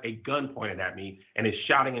has a gun pointed at me and is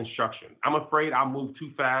shouting instructions. I'm afraid I'll move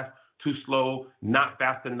too fast, too slow, not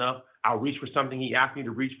fast enough. I'll reach for something he asked me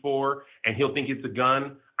to reach for, and he'll think it's a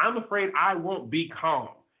gun. I'm afraid I won't be calm,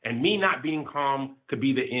 and me not being calm could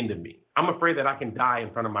be the end of me. I'm afraid that I can die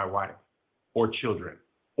in front of my wife or children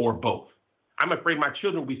or both. I'm afraid my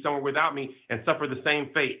children will be somewhere without me and suffer the same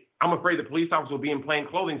fate. I'm afraid the police officer will be in plain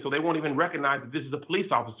clothing, so they won't even recognize that this is a police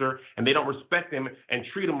officer, and they don't respect him and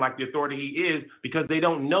treat him like the authority he is because they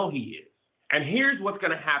don't know he is. And here's what's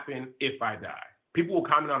going to happen if I die. People will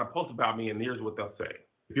comment on a post about me, and here's what they'll say.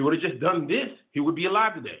 If he would have just done this, he would be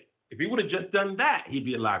alive today. If he would have just done that, he'd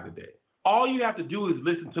be alive today. All you have to do is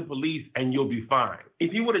listen to police, and you'll be fine.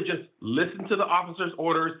 If he would have just listened to the officer's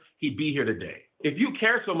orders, he'd be here today. If you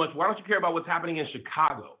care so much, why don't you care about what's happening in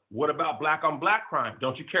Chicago? What about black-on-black crime?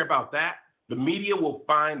 Don't you care about that? The media will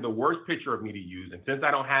find the worst picture of me to use, and since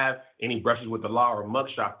I don't have any brushes with the law or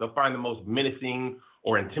mugshots, they'll find the most menacing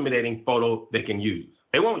or intimidating photo they can use.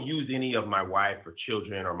 They won't use any of my wife or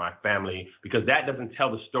children or my family because that doesn't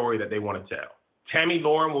tell the story that they want to tell. Tammy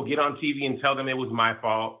Lauren will get on TV and tell them it was my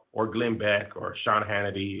fault, or Glenn Beck or Sean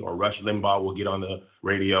Hannity or Rush Limbaugh will get on the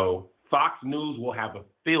radio. Fox News will have a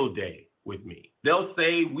field day with me. They'll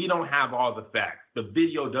say we don't have all the facts. The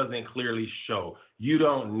video doesn't clearly show. You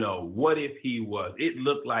don't know. What if he was? It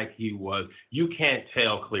looked like he was. You can't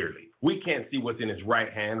tell clearly. We can't see what's in his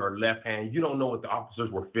right hand or left hand. You don't know what the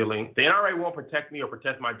officers were feeling. The NRA won't protect me or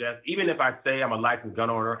protect my desk, even if I say I'm a licensed gun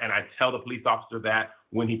owner and I tell the police officer that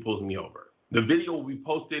when he pulls me over. The video will be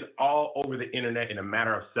posted all over the internet in a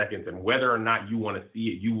matter of seconds, and whether or not you want to see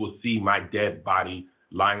it, you will see my dead body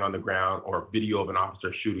lying on the ground, or a video of an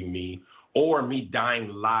officer shooting me, or me dying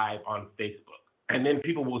live on Facebook. And then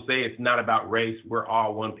people will say it's not about race. We're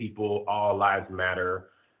all one people. All lives matter.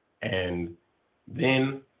 And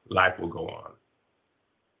then life will go on.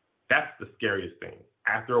 That's the scariest thing.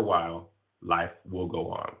 After a while, life will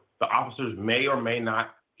go on. The officers may or may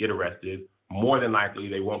not get arrested. More than likely,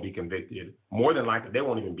 they won't be convicted. More than likely, they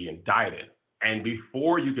won't even be indicted. And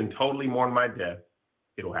before you can totally mourn my death,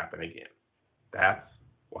 it'll happen again. That's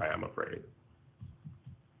why I'm afraid.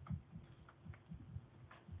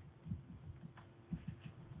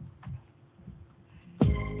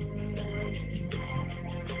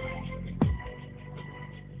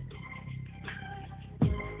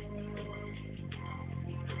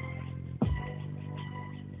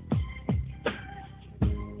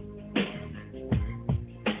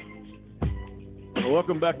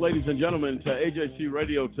 Welcome back, ladies and gentlemen, to AJC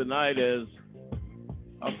Radio tonight. As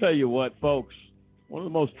I'll tell you what, folks, one of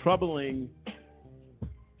the most troubling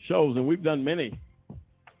shows, and we've done many,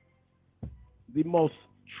 the most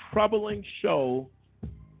troubling show,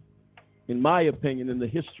 in my opinion, in the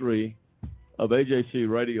history of AJC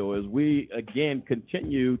Radio, as we again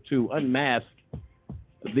continue to unmask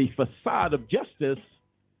the facade of justice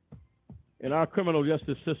in our criminal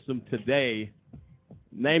justice system today,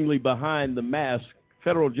 namely behind the mask.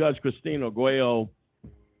 Federal Judge Christine Arguello,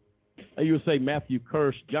 you would say Matthew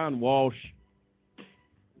Kirsch, John Walsh,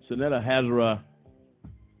 Sonetta Hazara,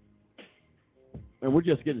 and we're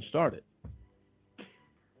just getting started. I'll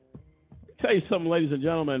tell you something, ladies and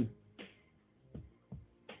gentlemen,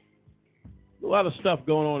 a lot of stuff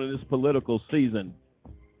going on in this political season.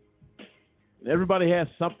 Everybody has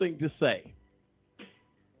something to say.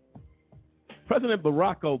 President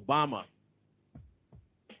Barack Obama,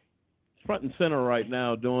 front and center right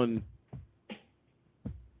now during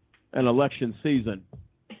an election season.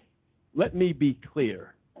 Let me be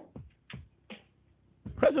clear.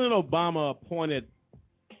 President Obama appointed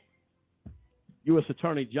U.S.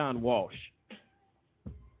 Attorney John Walsh,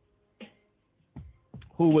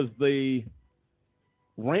 who was the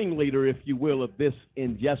ringleader, if you will, of this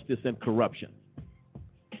injustice and corruption.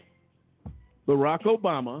 Barack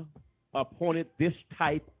Obama appointed this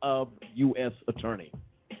type of U.S. attorney.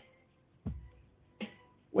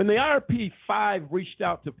 When the IRP5 reached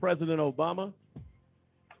out to President Obama,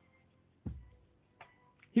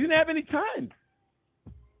 he didn't have any time.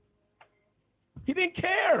 He didn't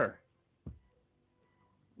care.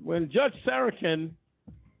 When Judge Sarakin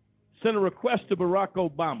sent a request to Barack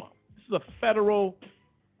Obama, this is a federal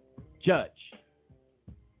judge,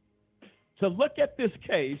 to look at this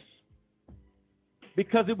case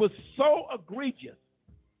because it was so egregious.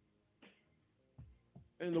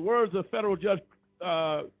 In the words of federal judge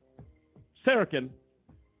Sarakin,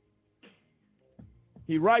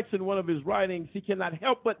 he writes in one of his writings, he cannot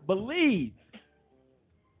help but believe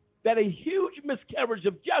that a huge miscarriage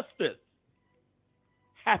of justice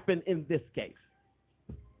happened in this case.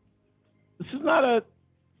 This is not a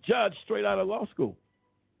judge straight out of law school.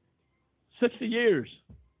 60 years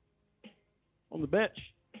on the bench.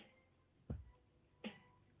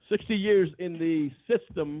 60 years in the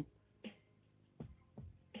system,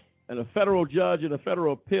 and a federal judge and a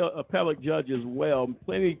federal appellate judge as well.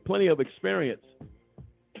 Plenty of experience.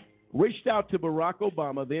 Reached out to Barack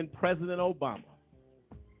Obama, then President Obama.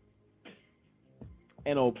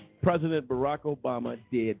 And President Barack Obama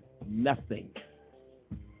did nothing.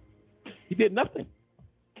 He did nothing.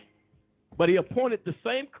 But he appointed the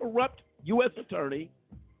same corrupt U.S. attorney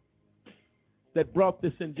that brought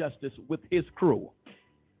this injustice with his crew.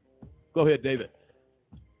 Go ahead, David.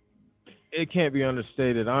 It can't be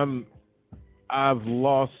understated. I've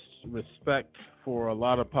lost respect for a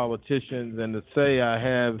lot of politicians, and to say I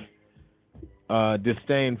have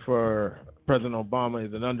disdain for President Obama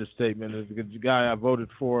is an understatement. As the guy I voted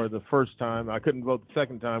for the first time, I couldn't vote the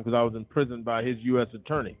second time because I was imprisoned by his U.S.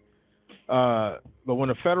 attorney. But when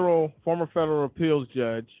a former federal appeals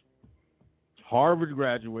judge, Harvard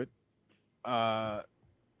graduate,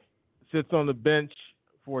 sits on the bench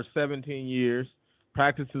for 17 years,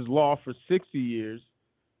 practices law for 60 years,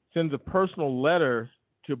 sends a personal letter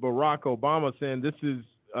to Barack Obama saying this is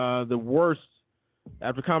the worst,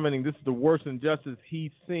 after commenting this is the worst injustice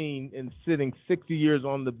he's seen in sitting 60 years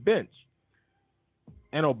on the bench.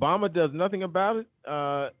 And Obama does nothing about it.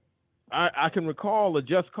 I can recall a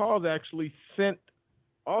Just Cause actually sent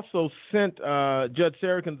Judge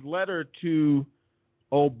Sarakin's letter to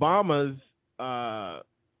Obama's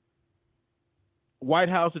White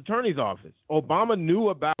House Attorney's Office. Obama knew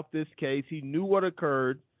about this case. He knew what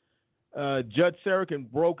occurred. Judge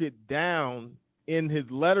Sarakin broke it down in his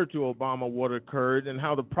letter to Obama what occurred and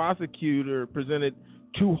how the prosecutor presented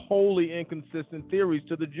two wholly inconsistent theories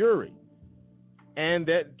to the jury. And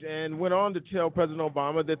went on to tell President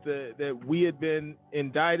Obama that we had been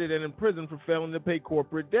indicted and imprisoned for failing to pay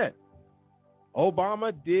corporate debt.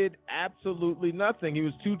 Obama did absolutely nothing. He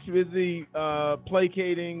was too busy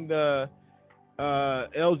placating the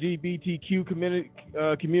LGBTQ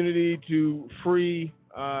community to free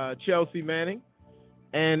Chelsea Manning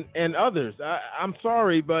and others. I'm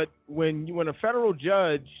sorry, but when a federal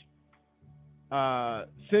judge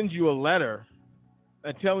sends you a letter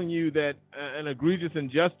telling you that an egregious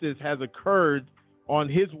injustice has occurred on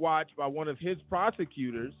his watch by one of his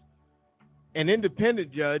prosecutors, an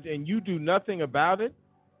independent judge, and you do nothing about it,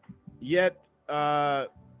 yet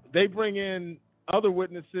they bring in other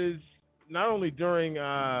witnesses, not only during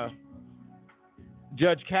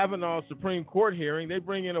Judge Kavanaugh's Supreme Court hearing, they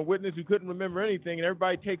bring in a witness who couldn't remember anything, and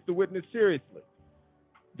everybody takes the witness seriously.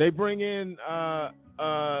 They bring in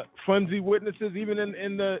flimsy witnesses, even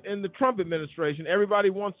in the Trump administration. Everybody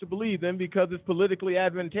wants to believe them because it's politically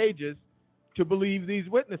advantageous to believe these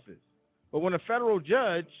witnesses. But when a federal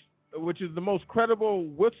judge, which is the most credible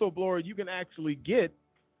whistleblower you can actually get,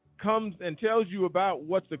 comes and tells you about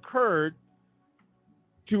what's occurred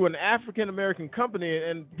to an African-American company,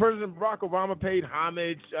 and President Barack Obama paid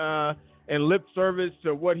homage and lip service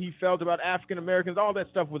to what he felt about African-Americans, all that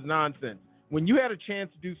stuff was nonsense. When you had a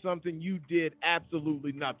chance to do something, you did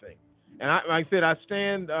absolutely nothing. And like I said, I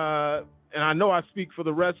stand, and I know I speak for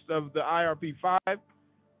the rest of the IRP5,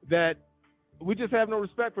 that we just have no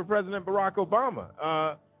respect for President Barack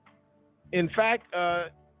Obama. In fact,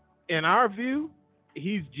 in our view,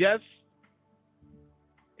 he's just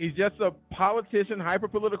a politician,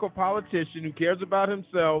 hyper-political politician who cares about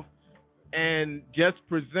himself and just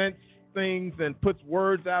presents things and puts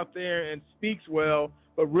words out there and speaks well,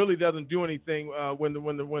 but really doesn't do anything when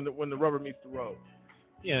the rubber meets the road.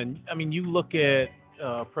 Yeah, and I mean, you look at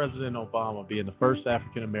President Obama being the first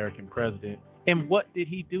African American president, and what did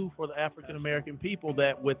he do for the African American people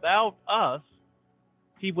that without us,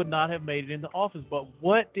 he would not have made it into office? But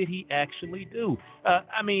what did he actually do?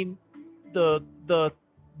 I mean, the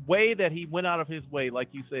way that he went out of his way, like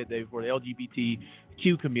you said, Dave, for the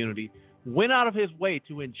LGBTQ community, went out of his way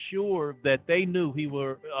to ensure that they knew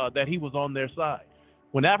that he was on their side.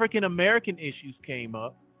 When African American issues came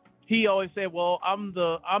up, he always said, "Well, I'm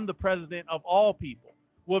the president of all people."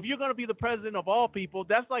 Well, if you're going to be the president of all people,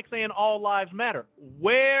 that's like saying all lives matter.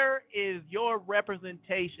 Where is your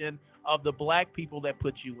representation of the black people that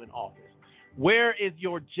put you in office? Where is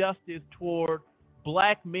your justice toward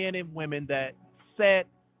black men and women that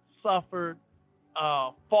suffered,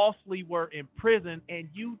 falsely were imprisoned, and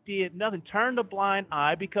you did nothing? Turned a blind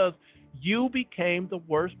eye because you became the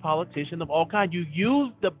worst politician of all kind. You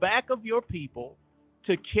used the back of your people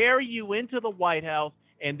to carry you into the White House,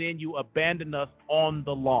 and then you abandoned us on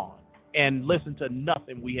the lawn and listened to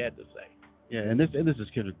nothing we had to say. Yeah, and this is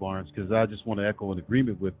Kendrick Barnes, because I just want to echo an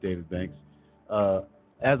agreement with David Banks.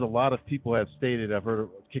 as a lot of people have stated, I've heard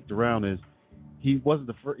kicked around, is he wasn't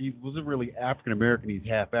he wasn't really African American. He's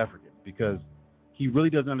half African because he really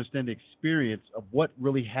doesn't understand the experience of what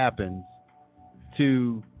really happens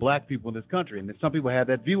to black people in this country. And some people have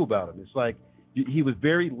that view about him. It's like he was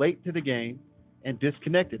very late to the game and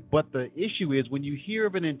disconnected. But the issue is when you hear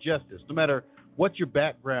of an injustice, no matter what your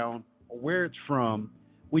background or where it's from,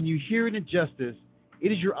 when you hear an injustice,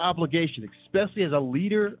 it is your obligation, especially as a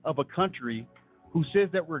leader of a country who says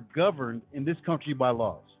that we're governed in this country by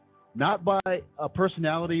laws, not by a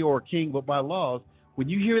personality or a king, but by laws. When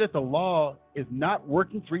you hear that the law is not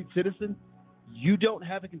working for each citizen, you don't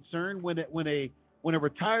have a concern when a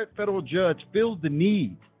retired federal judge feels the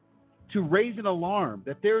need to raise an alarm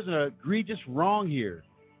that there's an egregious wrong here.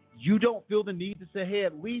 You don't feel the need to say, hey,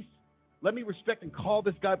 at least let me respect and call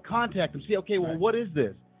this guy, contact him, say, okay, well, what is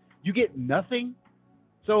this? You get nothing.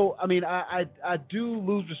 So, I mean, I do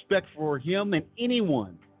lose respect for him and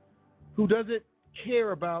anyone who doesn't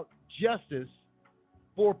care about justice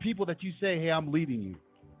for people that you say, hey, I'm leading you.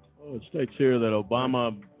 Well, it states here that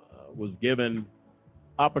Obama was given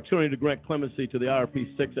opportunity to grant clemency to the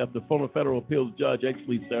IRP6 after former federal appeals judge H.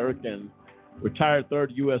 Lee Sarek and retired 3rd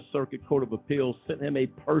U.S. Circuit Court of Appeals sent him a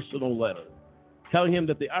personal letter telling him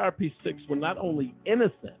that the IRP6 were not only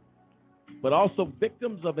innocent, but also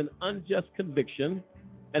victims of an unjust conviction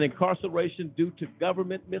and incarceration due to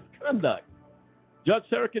government misconduct. Judge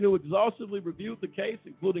Sarek, who exhaustively reviewed the case,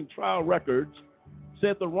 including trial records,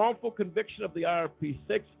 said the wrongful conviction of the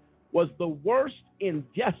IRP6 was the worst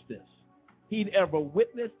injustice he'd ever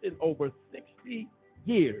witnessed in over 60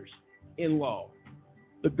 years in law.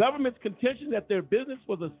 The government's contention that their business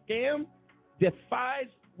was a scam defies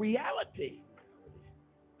reality.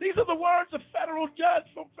 These are the words of federal judge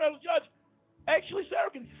Ashley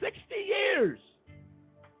Sarek in 60 years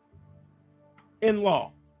in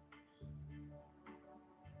law.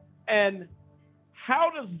 And how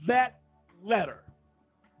does that letter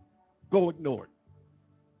go ignored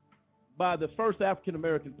by the first African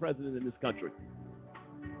American president in this country?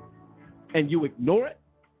 And you ignore it?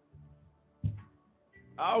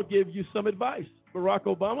 I'll give you some advice, Barack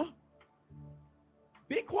Obama.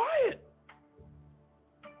 Be quiet.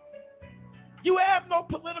 You have no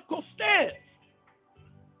political stance.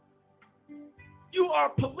 You are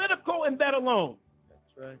political and that alone.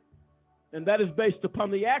 That's right. And that is based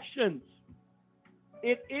upon the actions.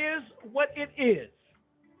 It is what it is.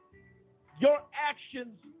 Your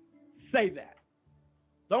actions say that.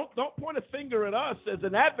 Don't point a finger at us as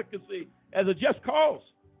an advocacy, as a just cause.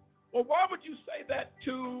 Well, why would you say that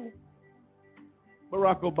to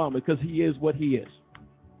Barack Obama? Because he is what he is.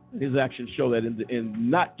 His actions show that in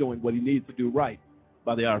not doing what he needs to do right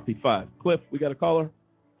by the IRP5. Cliff, we got a caller?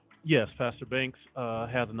 Yes, Pastor Banks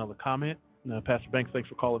has another comment. Pastor Banks, thanks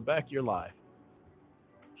for calling back. You're live.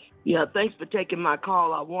 Yeah, thanks for taking my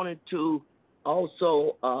call. I wanted to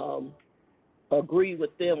also agree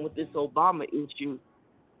with them with this Obama issue.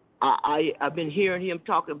 I've been hearing him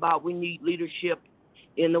talking about we need leadership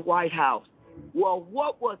in the White House. Well,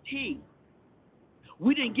 what was he?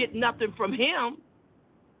 We didn't get nothing from him.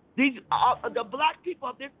 The black people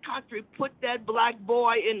of this country put that black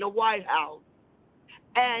boy in the White House,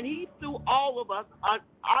 and he threw all of us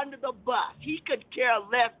under the bus. He could care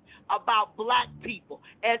less about black people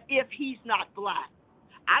as if he's not black.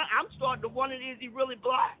 I'm starting to wonder, is he really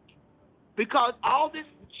black? Because all this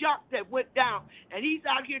junk that went down, and he's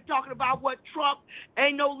out here talking about what Trump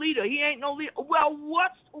ain't no leader. He ain't no leader. Well,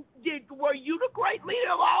 were you the great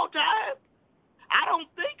leader of all time? I don't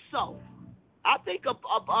think so. I think a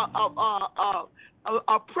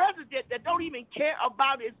president that don't even care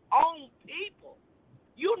about his own people.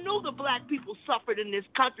 You knew the black people suffered in this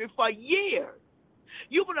country for years.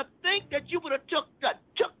 You would have think that you would have took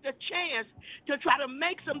the chance to try to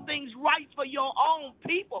make some things right for your own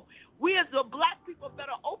people. We as the black people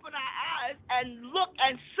better open our eyes and look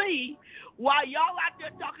and see why y'all out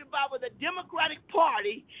there talking about what the Democratic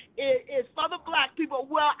Party is for the black people.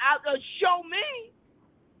 Well, show me.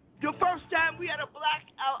 The first time we had a black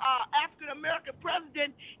African-American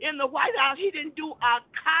president in the White House, he didn't do a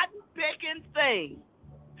cotton-picking thing.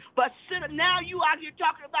 But now you out here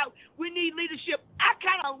talking about we need leadership. I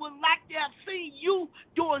kind of would like to have seen you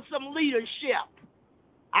doing some leadership.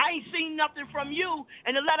 I ain't seen nothing from you,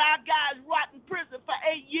 and to let our guys rot in prison for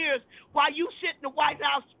 8 years while you sit in the White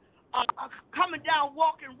House coming down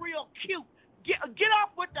walking real cute. Get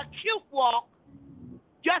off with the cute walk.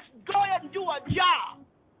 Just go ahead and do a job.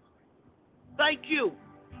 Thank you.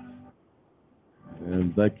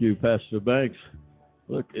 And thank you, Pastor Banks.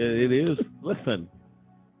 Look, it is, listen.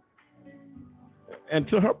 And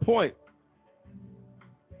to her point,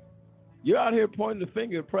 You're out here pointing the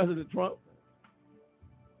finger at President Trump.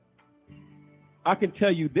 I can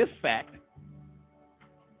tell you this fact.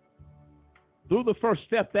 Through the First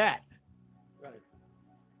Step Act,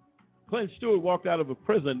 Clint Stewart walked out of a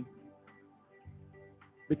prison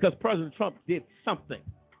because President Trump did something.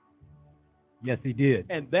 Yes, he did.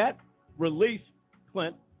 And that release,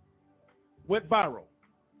 Clint, went viral.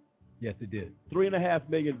 Yes, it did. 3.5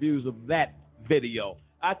 million views of that video.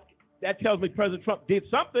 That tells me President Trump did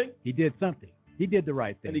something. He did something. He did the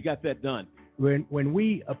right thing. And he got that done. When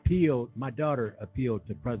we appealed, my daughter appealed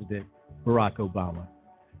to President Barack Obama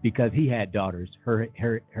because he had daughters her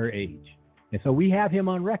age. And so we have him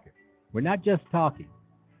on record. We're not just talking.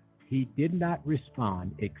 He did not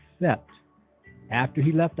respond except after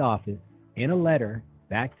he left office in a letter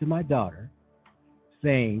back to my daughter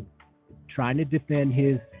saying, trying to defend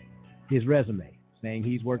his resume, saying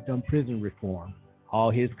he's worked on prison reform all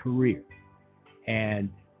his career, and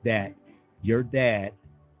that your dad,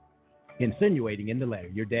 insinuating in the letter,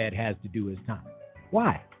 your dad has to do his time.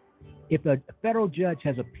 Why? If a federal judge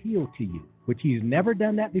has appealed to you, which he's never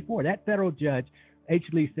done that before, that federal judge, H.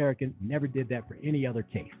 Lee Sarakin, never did that for any other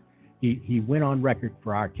case. He went on record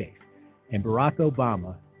for our case. And Barack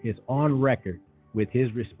Obama is on record with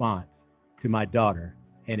his response to my daughter,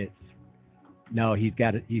 and it's, no, he's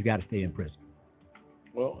got to stay in prison.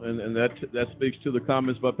 Well, and that speaks to the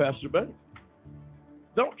comments by Pastor Benny.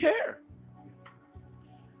 Don't care.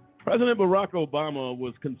 President Barack Obama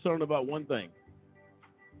was concerned about one thing: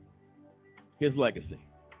 his legacy.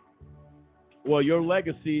 Well, your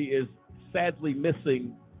legacy is sadly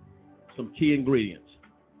missing some key ingredients.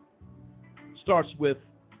 Starts with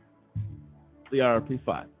the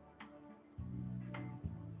IRP5.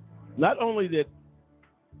 Not only did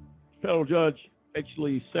federal judge H.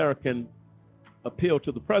 Lee Sarakin appeal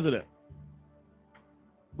to the president,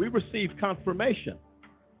 we received confirmation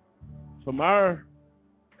from our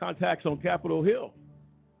contacts on Capitol Hill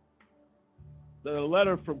that a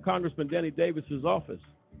letter from Congressman Denny Davis's office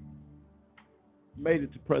made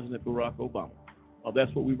it to President Barack Obama. Well,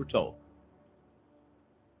 that's what we were told.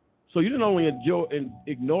 So you didn't only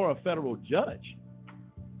ignore a federal judge,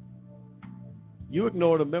 you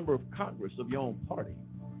ignored a member of Congress of your own party.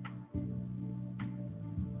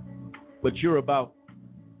 But you're about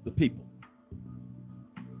the people.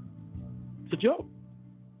 It's a joke.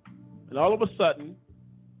 And all of a sudden,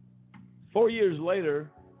 4 years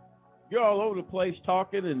later, you're all over the place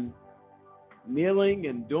talking and kneeling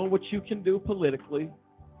and doing what you can do politically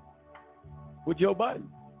with Joe Biden.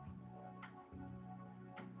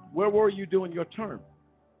 Where were you during your term?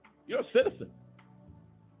 You're a citizen.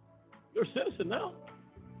 You're a citizen now.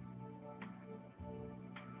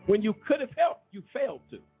 When you could have helped, you failed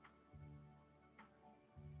to.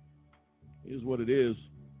 Here's what it is.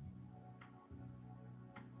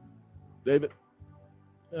 David?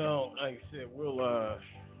 No, like I said, we'll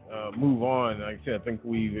move on. Like I said, I think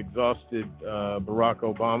we've exhausted Barack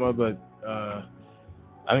Obama, but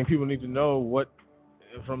I think people need to know what,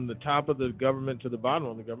 from the top of the government to the bottom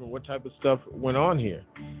of the government, what type of stuff went on here.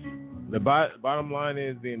 The bottom line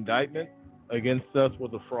is the indictment against us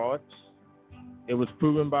was a fraud. It was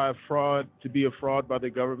proven to be a fraud by the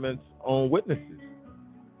government's own witnesses.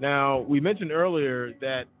 Now, we mentioned earlier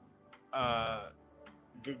that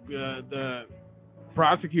the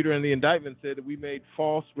prosecutor in the indictment said that we made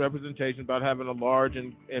false representations about having a large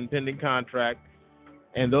and pending contract,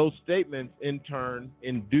 and those statements in turn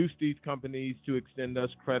induced these companies to extend us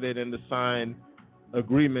credit and to sign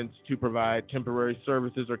agreements to provide temporary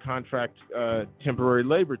services or contract temporary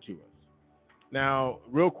labor to us. Now,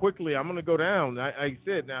 real quickly, I'm going to go down. Like I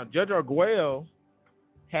said, now, Judge Arguello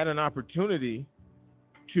had an opportunity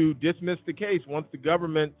to dismiss the case once the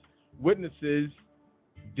government's witnesses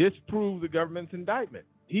disproved the government's indictment.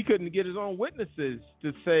 He couldn't get his own witnesses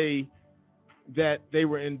to say that they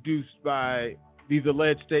were induced by these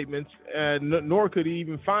alleged statements, nor could he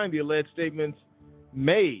even find the alleged statements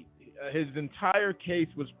made. His entire case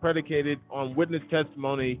was predicated on witness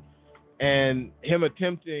testimony and him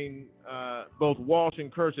attempting, both Walsh and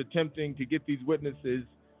Kirsch attempting to get these witnesses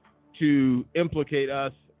to implicate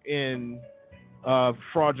us in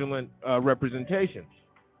fraudulent representations.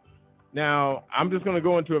 Now, I'm just going to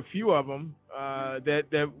go into a few of them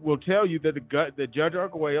that will tell you that Judge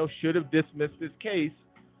Arguello should have dismissed this case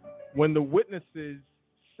when the witnesses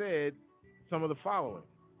said some of the following.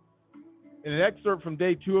 In an excerpt from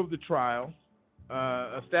day 2 of the trial,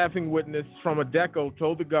 a staffing witness from ADECO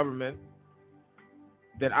told the government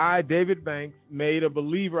that I, David Banks, made a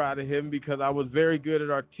believer out of him because I was very good at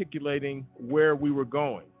articulating where we were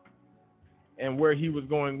going and where he was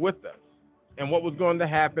going with us. and what was going to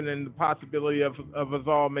happen and the possibility of us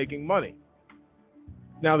all making money.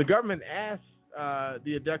 Now, the government asked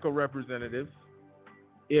the ADECO representatives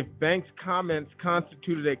if Banks' comments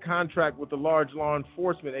constituted a contract with a large law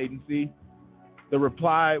enforcement agency. The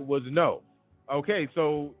reply was no. Okay,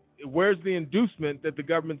 so where's the inducement that the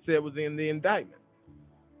government said was in the indictment?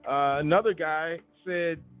 Another guy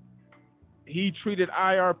said he treated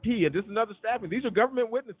IRP, and this is another staffing. These are government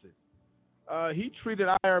witnesses. He treated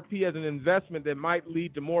IRP as an investment that might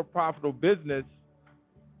lead to more profitable business,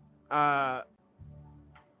 and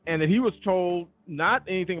that he was told not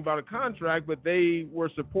anything about a contract, but they were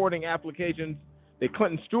supporting applications. That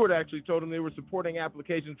Clinton Stewart actually told him they were supporting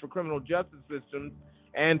applications for criminal justice systems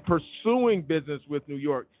and pursuing business with New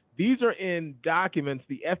York. These are in documents,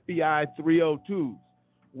 the FBI 302s.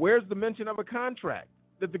 Where's the mention of a contract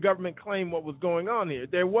that the government claimed what was going on here?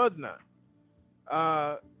 There was none.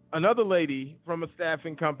 Another lady from a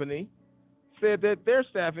staffing company said that their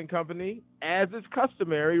staffing company, as is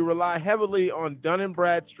customary, rely heavily on Dun &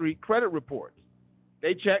 Bradstreet credit reports.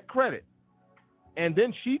 They check credit. And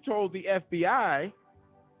then she told the FBI,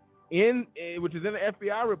 which is in the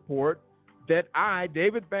FBI report, that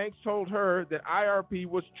David Banks, told her that IRP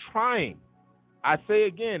was trying, I say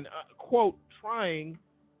again, quote, trying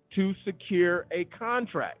to secure a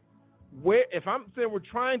contract. If I'm saying we're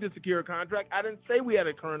trying to secure a contract, I didn't say we had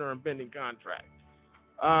a current or impending contract.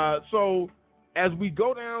 So as we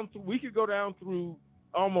go down, we could go down through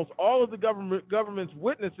almost all of the government's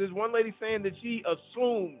witnesses. One lady saying that she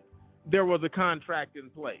assumed there was a contract in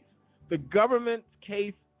place. The government's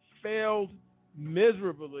case failed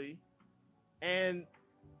miserably, and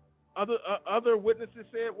other witnesses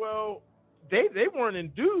said, well, they weren't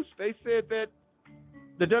induced. They said that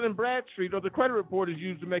the Dun & Bradstreet or the credit report is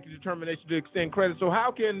used to make a determination to extend credit. So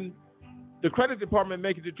how can the credit department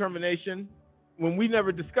make a determination when we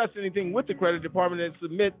never discussed anything with the credit department and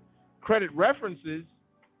submit credit references?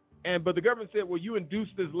 But the government said, well, you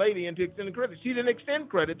induced this lady into extending credit. She didn't extend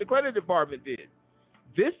credit. The credit department did.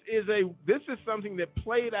 This is something that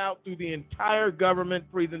played out through the entire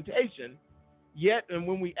government presentation. Yet, and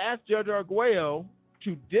when we asked Judge Arguello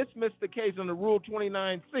to dismiss the case under Rule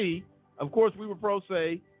 29C, of course, we were pro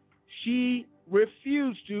se. She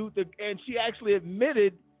refused to, and she actually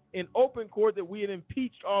admitted in open court that we had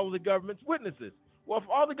impeached all of the government's witnesses. Well, if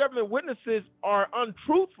all the government witnesses are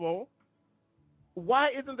untruthful, why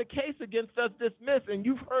isn't the case against us dismissed? And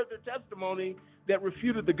you've heard the testimony that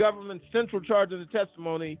refuted the government's central charge of the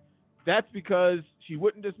testimony. That's because she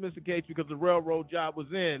wouldn't dismiss the case because the railroad job was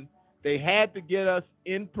in. They had to get us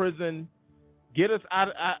in prison, get us out,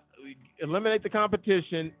 eliminate the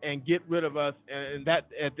competition, and get rid of us. And that,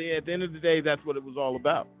 at the end of the day, that's what it was all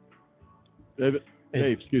about.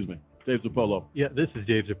 Dave Zappolo. Yeah, this is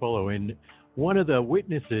Dave Zappolo. And one of the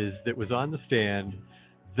witnesses that was on the stand,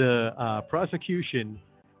 the prosecution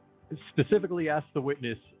specifically asked the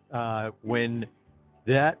witness when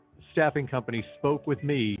that staffing company spoke with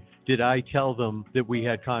me, did I tell them that we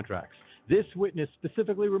had contracts? This witness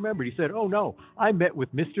specifically remembered. He said, oh, no, I met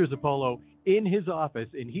with Mr. Zappolo in his office,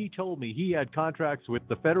 and he told me he had contracts with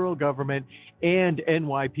the federal government and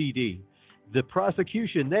NYPD. The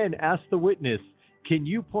prosecution then asked the witness, can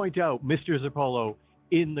you point out Mr. Zappolo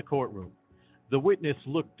in the courtroom? The witness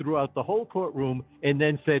looked throughout the whole courtroom and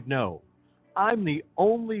then said, no. I'm the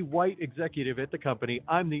only white executive at the company.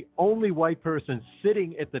 I'm the only white person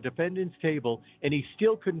sitting at the defendant's table, and he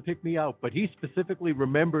still couldn't pick me out. But he specifically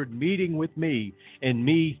remembered meeting with me and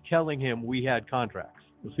me telling him we had contracts.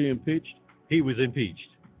 Was he impeached? He was impeached.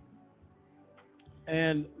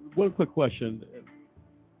 And one quick question.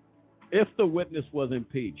 If the witness was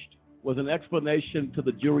impeached, was an explanation to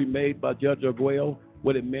the jury made by Judge Arguello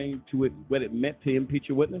what it meant to impeach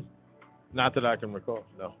a witness? Not that I can recall,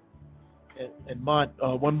 no. And Mont,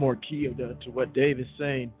 one more key to what Dave is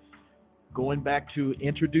saying, going back to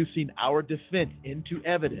introducing our defense into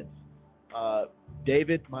evidence.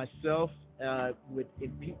 David, myself, would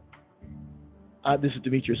impeach. This is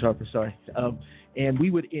Demetrius Harper, sorry. And we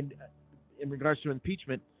would, in regards to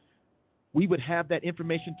impeachment, we would have that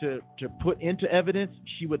information to put into evidence.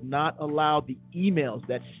 She would not allow the emails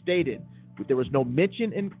that stated that there was no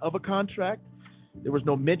mention of a contract. There was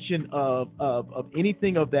no mention of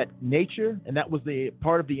anything of that nature, and that was the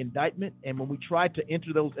part of the indictment. And when we tried to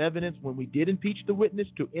enter those evidence, when we did impeach the witness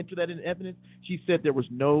to enter that in evidence, she said there was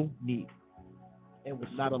no need and was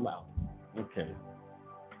not allowed. Okay.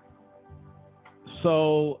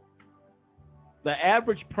 So the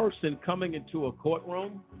average person coming into a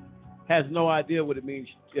courtroom has no idea what it means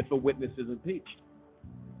if a witness is impeached.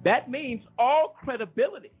 That means all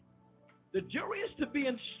credibility. The jury is to be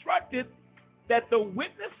instructed that the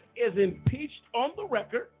witness is impeached on the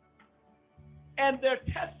record, and their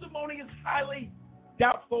testimony is highly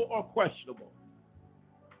doubtful or questionable.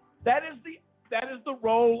 That is the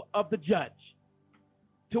role of the judge,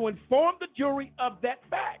 to inform the jury of that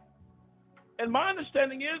fact. And my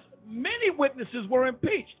understanding is many witnesses were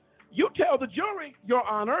impeached. You tell the jury, Your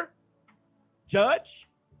Honor, Judge,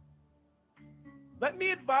 let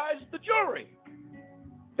me advise the jury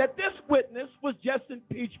that this witness was just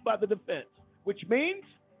impeached by the defense, which means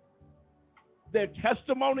their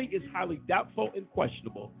testimony is highly doubtful and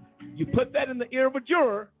questionable. You put that in the ear of a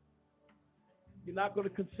juror, you're not going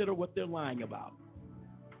to consider what they're lying about.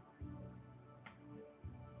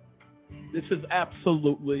 This is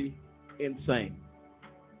absolutely insane.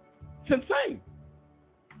 It's insane.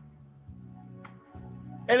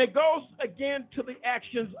 And it goes again to the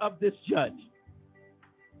actions of this judge.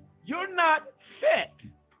 You're not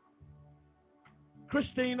fit,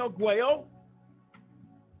 Christine Arguello,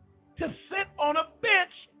 to sit on a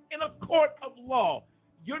bench in a court of law.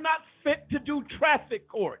 You're not fit to do traffic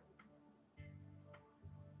court,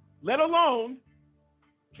 let alone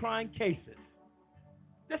trying cases.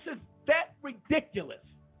 This is that ridiculous.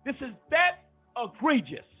 This is that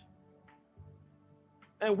egregious.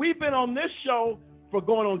 And we've been on this show for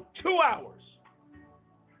going on 2 hours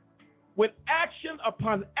with action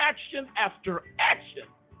upon action after action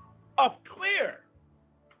of clear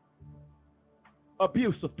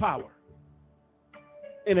abuse of power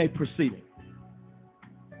in a proceeding.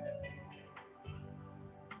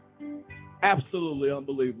 Absolutely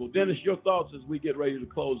unbelievable. Dennis, your thoughts as we get ready to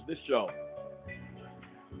close this show.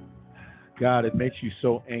 God, it makes you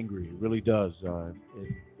so angry. It really does.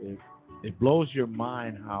 It blows your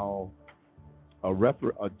mind how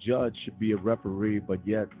a judge should be a referee, but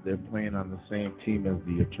yet they're playing on the same team as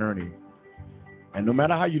the attorney. And no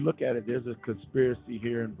matter how you look at it, there's a conspiracy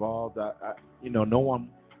here involved. No one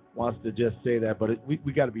wants to just say that, but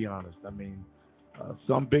we got to be honest. I mean,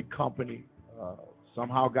 some big company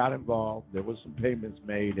somehow got involved. There was some payments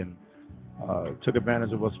made and took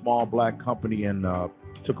advantage of a small black company and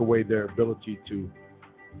took away their ability to,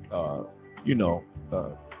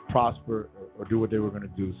 prosper or do what they were going to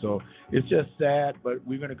do. So it's just sad, but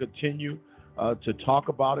we're going to continue to talk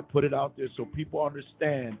about it, put it out there so people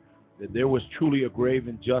understand that there was truly a grave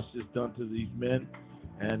injustice done to these men.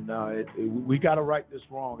 And we got to right this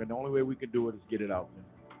wrong, and the only way we can do it is get it out there.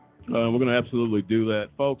 We're going to absolutely do that.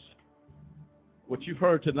 Folks, what you've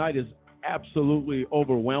heard tonight is absolutely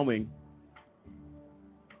overwhelming.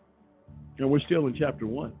 And we're still in chapter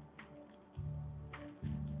 1.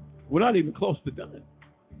 We're not even close to done.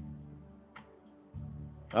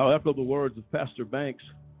 I'll echo the words of Pastor Banks.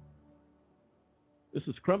 This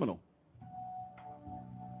is criminal.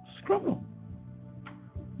 It's criminal.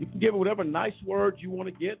 You can give it whatever nice words you want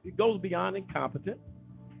to get. It goes beyond incompetent.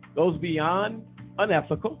 Goes beyond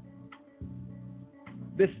unethical.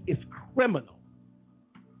 This is criminal.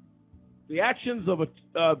 The actions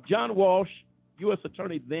of John Walsh, U.S.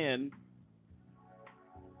 Attorney then,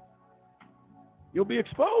 you'll be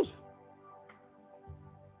exposed.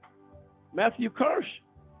 Matthew Kirsch,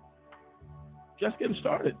 just getting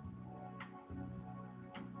started.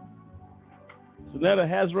 Sunetta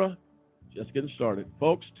Hazra, just getting started.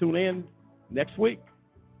 Folks, tune in next week.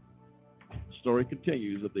 The story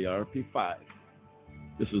continues of the IRP5.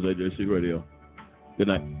 This is AJC Radio. Good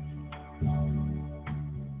night.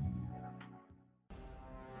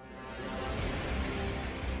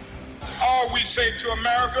 All we say to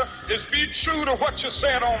America is be true to what you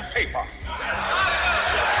said on paper.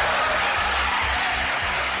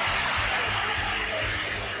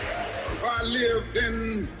 If I lived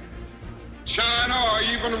in China or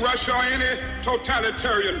even Russia or any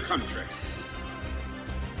totalitarian country,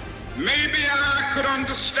 maybe I could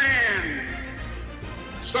understand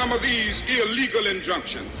some of these illegal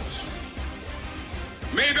injunctions.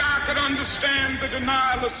 Maybe I could understand the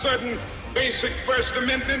denial of certain basic First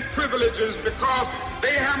Amendment privileges because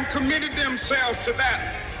they haven't committed themselves to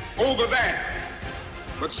that over there.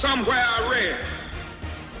 But somewhere I read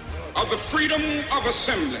of the freedom of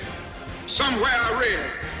assembly. Somewhere I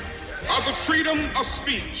read of the freedom of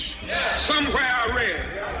speech. Somewhere I read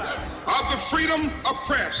of the freedom of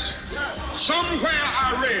press. Somewhere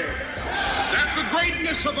I read that the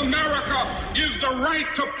greatness of America is the right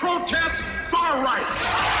to protest far right.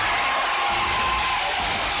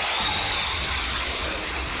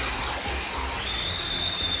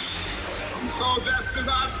 So just as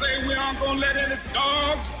I say we aren't going to let any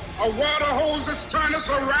dogs or water hoses turn us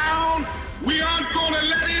around, we aren't going to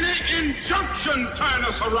let any injunction turn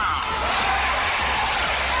us around.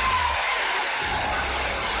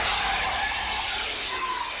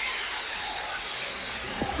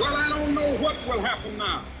 Well, I don't know what will happen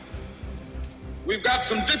now. We've got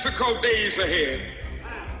some difficult days ahead.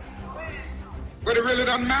 But it really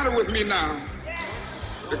doesn't matter with me now,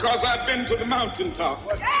 because I've been to the mountaintop.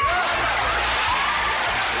 I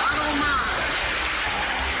don't mind.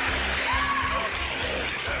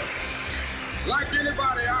 Like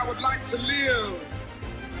anybody, I would like to live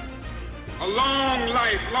a long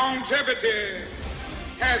life. Longevity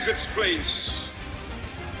has its place.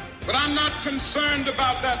 But I'm not concerned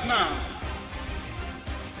about that now.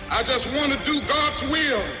 I just want to do God's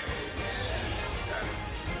will.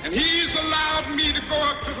 And He's allowed me to go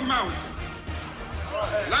up to the mountain.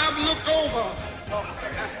 And I've looked over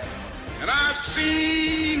and I've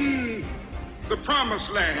seen the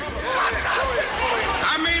promised land.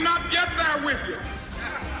 I may not get there with you,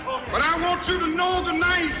 but I want you to know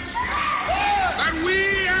tonight that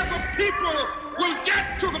we as a people will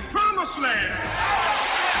get to the promised land.